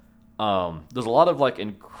is. There's a lot of, like,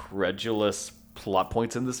 incredulous plot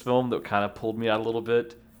points in this film that kind of pulled me out a little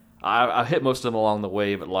bit. I hit most of them along the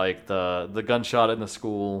way, but like the gunshot in the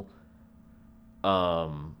school.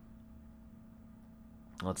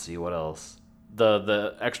 Let's see what else.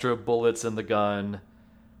 The extra bullets in the gun.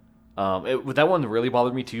 That one really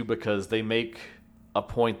bothered me too because they make a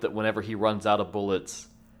point that whenever he runs out of bullets,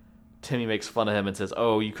 Timmy makes fun of him and says,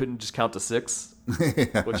 "Oh, you couldn't just count to 6,"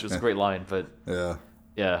 which was a great line. But yeah.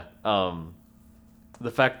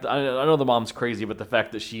 The fact that, I know the mom's crazy, but the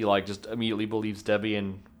fact that she like just immediately believes Debbie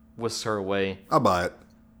and whisks her away. I buy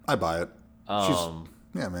it.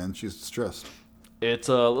 She's stressed. It's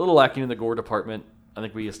a little lacking in the gore department. I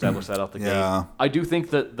think we established that off the gate. I do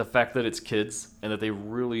think that the fact that it's kids and that they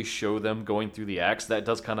really show them going through the acts, that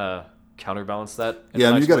does kind of counterbalance that.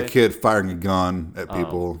 Yeah, you got a kid firing a gun at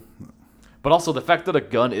people. But also the fact that a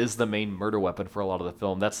gun is the main murder weapon for a lot of the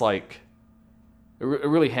film, that's like, it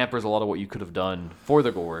really hampers a lot of what you could have done for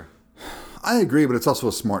the gore. I agree, but it's also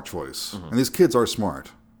a smart choice. And these kids are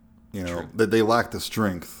smart. You know, they lack the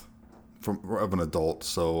strength of an adult,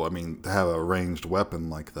 so I mean, to have a ranged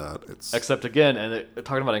weapon like that, it's... Except again, and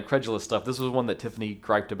talking about incredulous stuff, this was one that Tiffany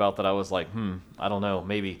griped about that I was like, I don't know,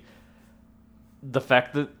 maybe. The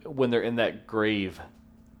fact that when they're in that grave,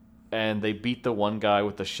 and they beat the one guy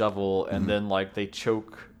with the shovel, and then like they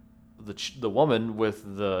choke the woman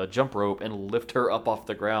with the jump rope and lift her up off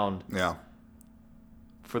the ground. Yeah.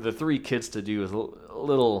 For the 3 kids to do is a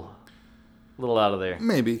little out of there.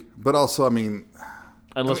 Maybe, but also, I mean...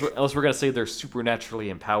 Unless we're going to say they're supernaturally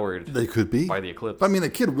empowered. They could be. By the eclipse. I mean, a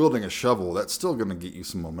kid wielding a shovel, that's still going to get you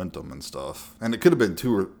some momentum and stuff. And it could have been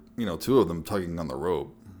two of them tugging on the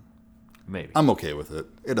rope. Maybe. I'm okay with it.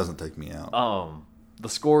 It doesn't take me out. The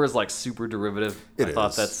score is like super derivative. I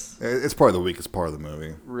thought it's probably the weakest part of the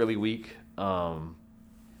movie. Really weak. And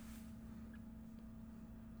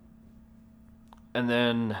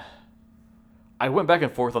then I went back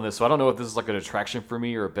and forth on this, so I don't know if this is like a detraction for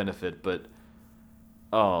me or a benefit, but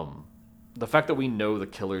the fact that we know the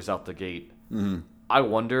killer's out the gate, I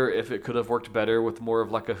wonder if it could have worked better with more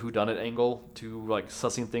of like a whodunit angle to like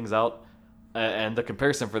sussing things out. And the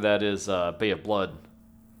comparison for that is Bay of Blood.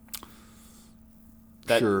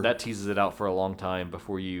 That teases it out for a long time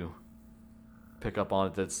before you pick up on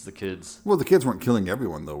it. That's the kids. Well, the kids weren't killing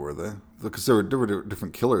everyone though, were they? Because there were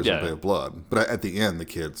different killers in Bay of Blood. But at the end, the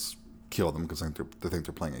kids kill them because they think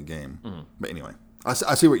they're playing a game. But anyway, I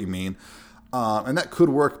see what you mean. And that could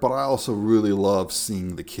work, but I also really love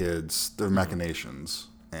seeing the kids, their machinations,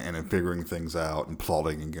 and figuring things out and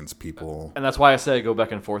plotting against people. And that's why I say I go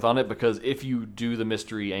back and forth on it, because if you do the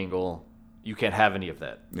mystery angle, you can't have any of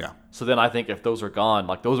that. Yeah. So then I think if those are gone,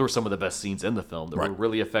 like those were some of the best scenes in the film that were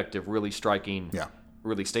really effective, really striking,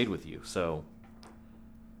 really stayed with you. So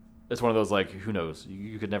it's one of those, like, who knows?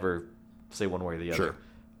 You could never say one way or the other.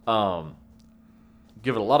 Sure.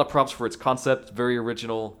 Give it a lot of props for its concept. Very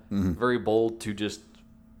original, very bold to just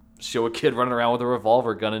show a kid running around with a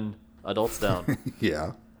revolver gunning adults down.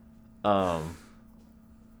 Yeah. But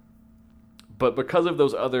because of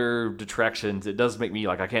those other detractions, it does make me,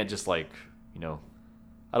 like, I can't just, like,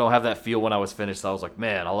 I don't have that feel when I was finished. So I was like,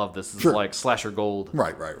 man, I love this. This is like slasher gold.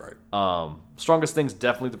 Right. Strongest things,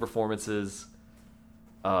 definitely the performances,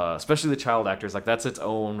 especially the child actors. Like, that's its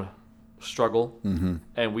own struggle,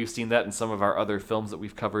 and we've seen that in some of our other films that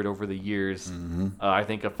we've covered over the years. I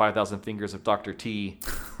think of 5,000 Fingers of Dr. T,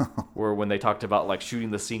 where when they talked about like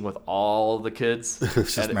shooting the scene with all the kids, it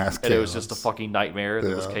was just mass chaos. And it was just a fucking nightmare.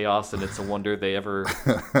 It was chaos, and it's a wonder they ever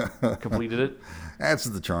completed it. Adds to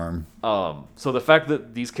the charm. So the fact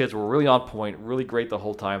that these kids were really on point, really great the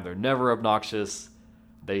whole time. They're never obnoxious.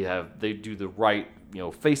 They do the right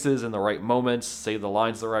faces in the right moments, say the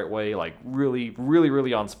lines the right way, like really, really,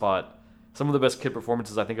 really on spot. Some of the best kid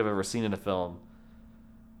performances I think I've ever seen in a film.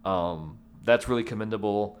 That's really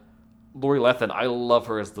commendable. Lori Lethin, I love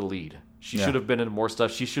her as the lead. She should have been in more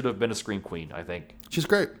stuff. She should have been a scream queen, I think. She's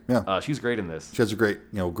great. Yeah. She's great in this. She has a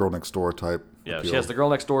great, girl next door type. Yeah, appeal. She has the girl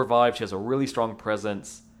next door vibe. She has a really strong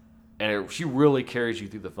presence, and she really carries you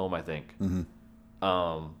through the film, I think.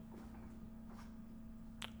 So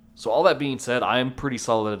all that being said, I am pretty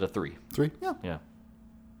solid at a 3. 3? Yeah. Yeah.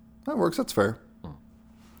 That works. That's fair.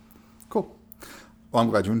 Cool. Well, I'm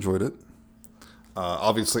glad you enjoyed it.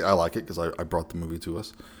 Obviously, I like it because I brought the movie to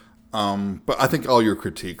us. But I think all your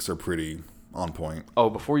critiques are pretty on point.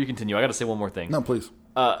 Oh, before you continue, I got to say one more thing. No, please.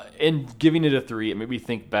 In giving it a 3, it made me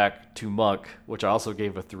think back to Muck, which I also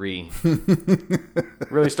gave a 3.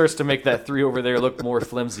 Really starts to make that 3 over there look more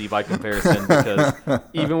flimsy by comparison, because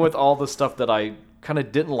even with all the stuff that I kind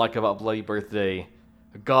of didn't like about Bloody Birthday,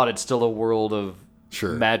 God, it's still a world of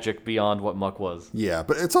magic beyond what Muck was. Yeah,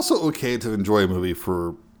 but it's also okay to enjoy a movie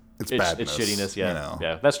for its badness. Its shittiness, yeah.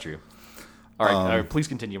 Yeah, that's true. All right, please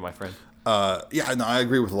continue, my friend. Yeah, no, I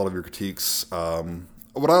agree with a lot of your critiques.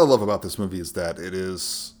 What I love about this movie is that it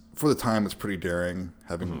is, for the time, it's pretty daring,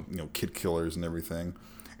 having kid killers and everything,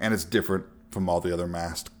 and it's different from all the other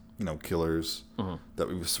masked killers that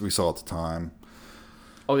we saw at the time.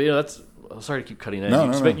 Oh, that's. Sorry to keep cutting in. No.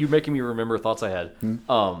 You're making me remember thoughts I had.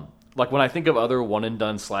 Like when I think of other one and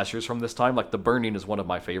done slashers from this time, like The Burning is one of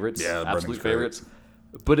my favorites. Yeah, absolute favorites.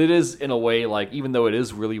 But it is, in a way, like, even though it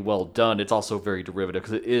is really well done, it's also very derivative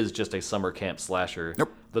because it is just a summer camp slasher. Yep.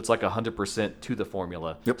 That's like 100% to the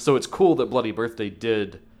formula. Yep. So it's cool that Bloody Birthday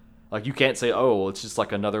did, like, you can't say, oh, well, it's just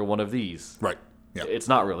like another one of these. Right. Yeah. It's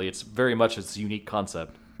not really. It's very much its unique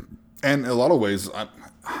concept. And in a lot of ways, I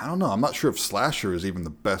don't know. I'm not sure if slasher is even the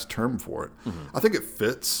best term for it. I think it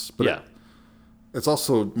fits, but yeah. It's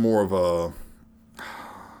also more of a,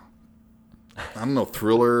 I don't know,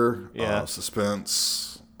 thriller, suspense.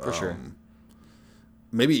 For sure.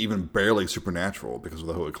 Maybe even barely supernatural because of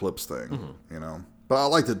the whole eclipse thing, But I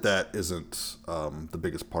like that isn't the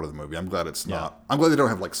biggest part of the movie. I'm glad it's not. I'm glad they don't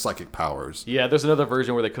have like psychic powers. Yeah, there's another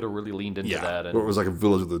version where they could have really leaned into that. Where it was like a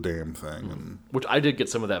Village of the Damned thing. And, which I did get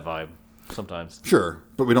some of that vibe sometimes. Sure,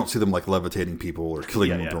 but we don't see them like levitating people or killing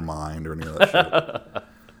them with their mind or any of that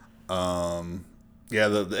shit.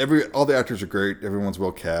 All the actors are great. Everyone's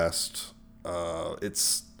well cast.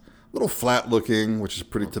 It's a little flat looking, which is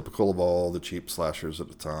pretty typical of all the cheap slashers at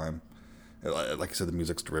the time. Like I said, the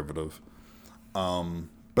music's derivative.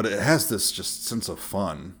 But it has this just sense of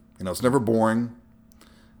fun. It's never boring.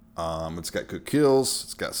 It's got good kills.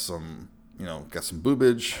 It's got some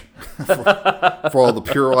boobage for all the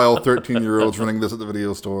puerile 13-year-olds running this at the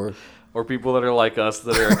video store. Or people that are like us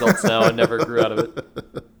that are adults now and never grew out of it.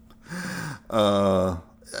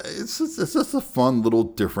 It's just a fun little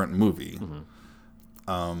different movie.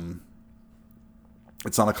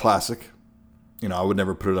 It's not a classic. I would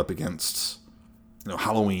never put it up against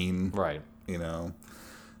Halloween. Right.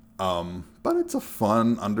 But it's a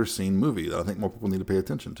fun, underseen movie that I think more people need to pay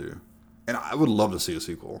attention to. And I would love to see a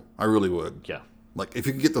sequel. I really would. Yeah. Like, if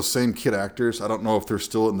you could get those same kid actors, I don't know if they're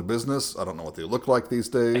still in the business. I don't know what they look like these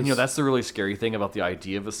days. And, that's the really scary thing about the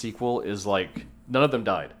idea of a sequel is, like, none of them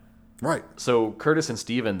died. Right. So Curtis and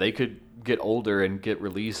Steven, they could get older and get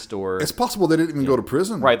released or... It's possible they didn't even go to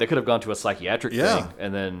prison. Right. They could have gone to a psychiatric thing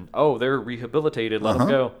and then, they're rehabilitated. Let them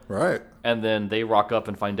go. Right. And then they rock up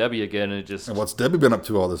and find Debbie again and it just... And what's Debbie been up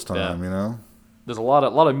to all this time, There's a lot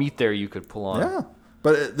of meat there you could pull on. Yeah.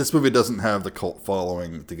 But this movie doesn't have the cult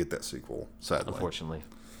following to get that sequel, sadly. Unfortunately.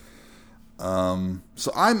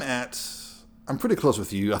 So I'm pretty close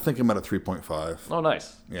with you. I think I'm at a 3.5. Oh,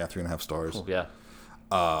 nice. Yeah, 3.5 stars. Cool, yeah.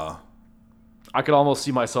 I could almost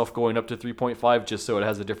see myself going up to 3.5 just so it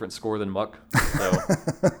has a different score than Muck. So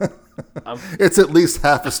it's at least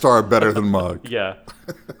half a star better than Muck. Yeah.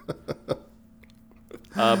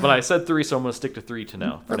 But I said 3, so I'm going to stick to 3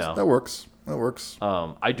 now. That works.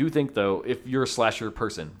 I do think, though, if you're a slasher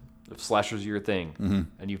person, if slasher's your thing,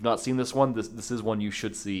 and you've not seen this one, this is one you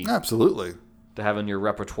should see. Absolutely. To have in your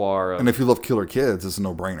repertoire. And if you love killer kids, it's a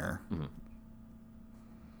no-brainer.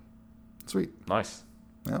 Sweet. Nice.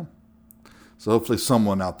 Yeah. So hopefully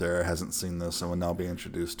someone out there hasn't seen this and will now be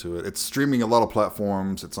introduced to it. It's streaming a lot of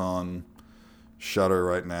platforms. It's on Shudder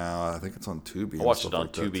right now. I think it's on Tubi. I watched it on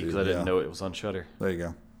Tubi because I didn't know it was on Shudder. There you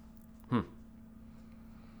go.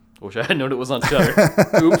 I wish I had known it was on Shudder.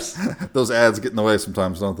 Oops. Those ads get in the way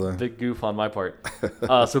sometimes, don't they? Big goof on my part.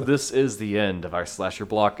 So this is the end of our slasher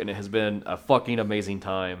block, and it has been a fucking amazing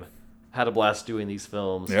time. Had a blast doing these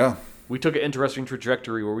films. Yeah. We took an interesting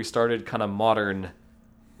trajectory where we started kind of modern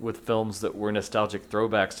with films that were nostalgic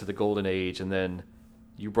throwbacks to the golden age, and then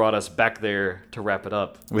you brought us back there to wrap it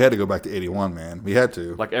up. We had to go back to 81, man. We had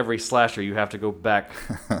to. Like every slasher, you have to go back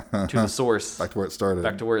to the source. Back to where it started.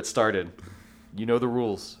 Back to where it started. You know the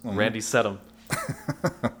rules. Randy set them.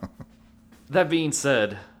 That being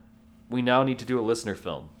said, we now need to do a listener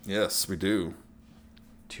film. Yes, we do.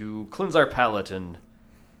 To cleanse our palate and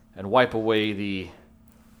wipe away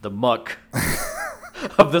the muck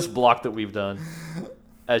of this block that we've done,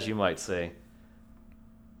 as you might say.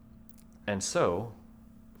 And so,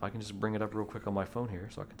 if I can just bring it up real quick on my phone here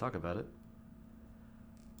so I can talk about it.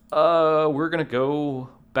 We're going to go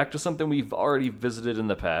back to something we've already visited in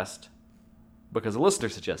the past because a listener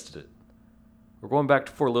suggested it. We're going back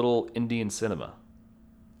for a little Indian cinema.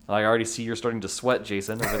 I already see you're starting to sweat,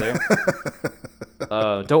 Jason, over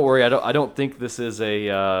there. Don't worry, I don't think this is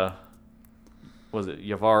a was it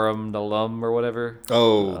Yavaram Nalam or whatever?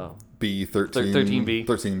 Oh, B13. 13B.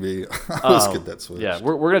 13B. I always get that switched. Yeah,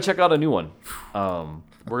 we're going to check out a new one.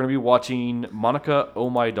 We're going to be watching Monica, Oh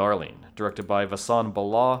My Darling, directed by Vasan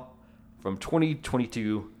Bala from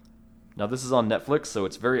 2022. Now, this is on Netflix, so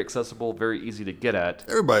it's very accessible, very easy to get at.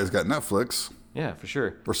 Everybody's got Netflix. Yeah, for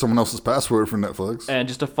sure. Or someone else's password for Netflix. And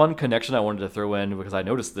just a fun connection I wanted to throw in, because I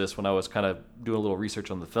noticed this when I was kind of doing a little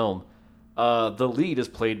research on the film. The lead is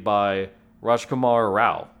played by Rajkumar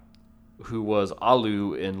Rao, who was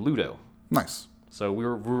Alu in Ludo. Nice. So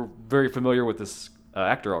we're very familiar with this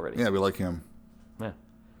actor already. Yeah, we like him. Yeah.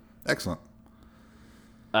 Excellent.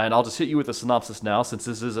 And I'll just hit you with a synopsis now, since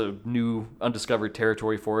this is a new, undiscovered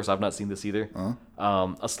territory for us. I've not seen this either.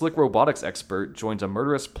 A slick robotics expert joins a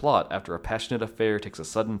murderous plot after a passionate affair takes a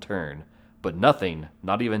sudden turn. But nothing,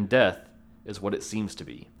 not even death, is what it seems to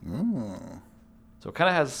be. So it kind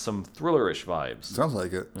of has some thrillerish vibes. Sounds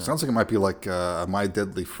like it. Yeah. Sounds like it might be like a My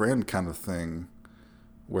Deadly Friend kind of thing,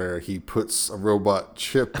 where he puts a robot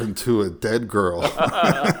chip into a dead girl.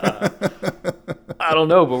 I don't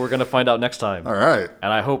know, but we're going to find out next time. All right.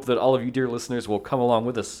 And I hope that all of you dear listeners will come along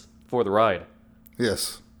with us for the ride.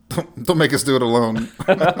 Yes. Don't make us do it alone.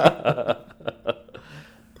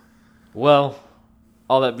 Well,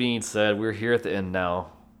 all that being said, we're here at the end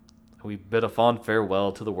now. We bid a fond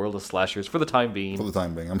farewell to the world of slashers for the time being. For the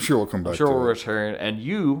time being. I'm sure we'll come back to it. I'm sure we'll return. And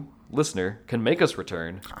you, listener, can make us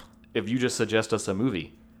return if you just suggest us a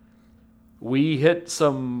movie. We hit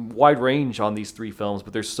some wide range on these 3 films,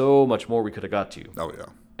 but there's so much more we could have got to. Oh, yeah.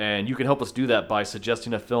 And you can help us do that by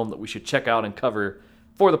suggesting a film that we should check out and cover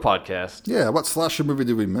for the podcast. Yeah, what slasher movie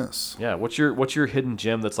did we miss? Yeah, what's your hidden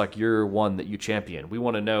gem that's like your one that you champion? We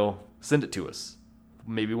want to know. Send it to us.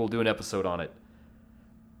 Maybe we'll do an episode on it.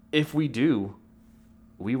 If we do,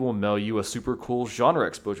 we will mail you a super cool genre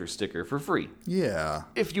exposure sticker for free. Yeah.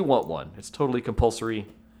 If you want one. It's totally compulsory.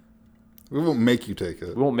 We won't make you take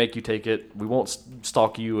it. We won't make you take it. We won't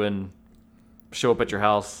stalk you and show up at your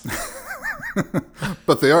house.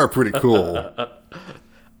 But they are pretty cool.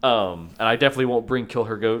 And I definitely won't bring Kill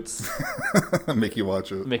Her Goats. Make you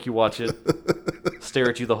watch it. Make you watch it. Stare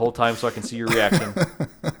at you the whole time so I can see your reaction.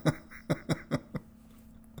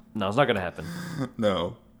 No, it's not going to happen.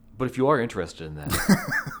 No. But if you are interested in that,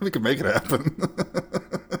 we can make it happen.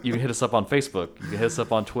 You can hit us up on Facebook. You can hit us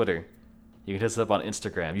up on Twitter. You can hit us up on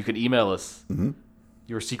Instagram. You can email us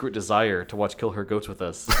your secret desire to watch Kill Her Goats with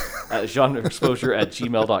us at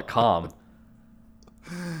genreexposure@gmail.com.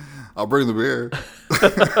 I'll bring the beer.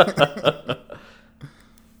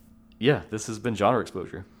 Yeah, this has been Genre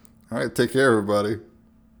Exposure. All right, take care, everybody.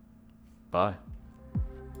 Bye.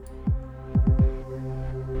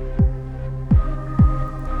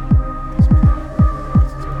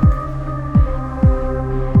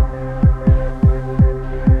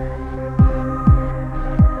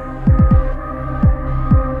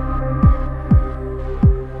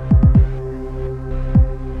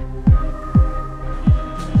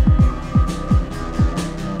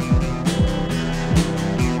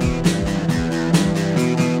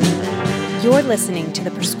 You're listening to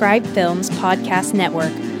the Prescribed Films Podcast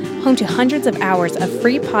Network, home to hundreds of hours of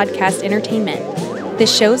free podcast entertainment. The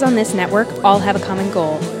shows on this network all have a common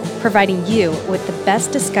goal, providing you with the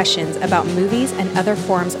best discussions about movies and other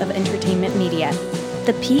forms of entertainment media.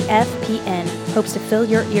 The PFPN hopes to fill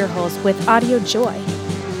your earholes with audio joy.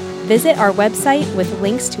 Visit our website with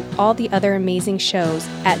links to all the other amazing shows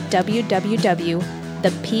at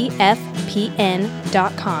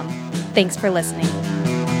www.thepfpn.com. Thanks for listening.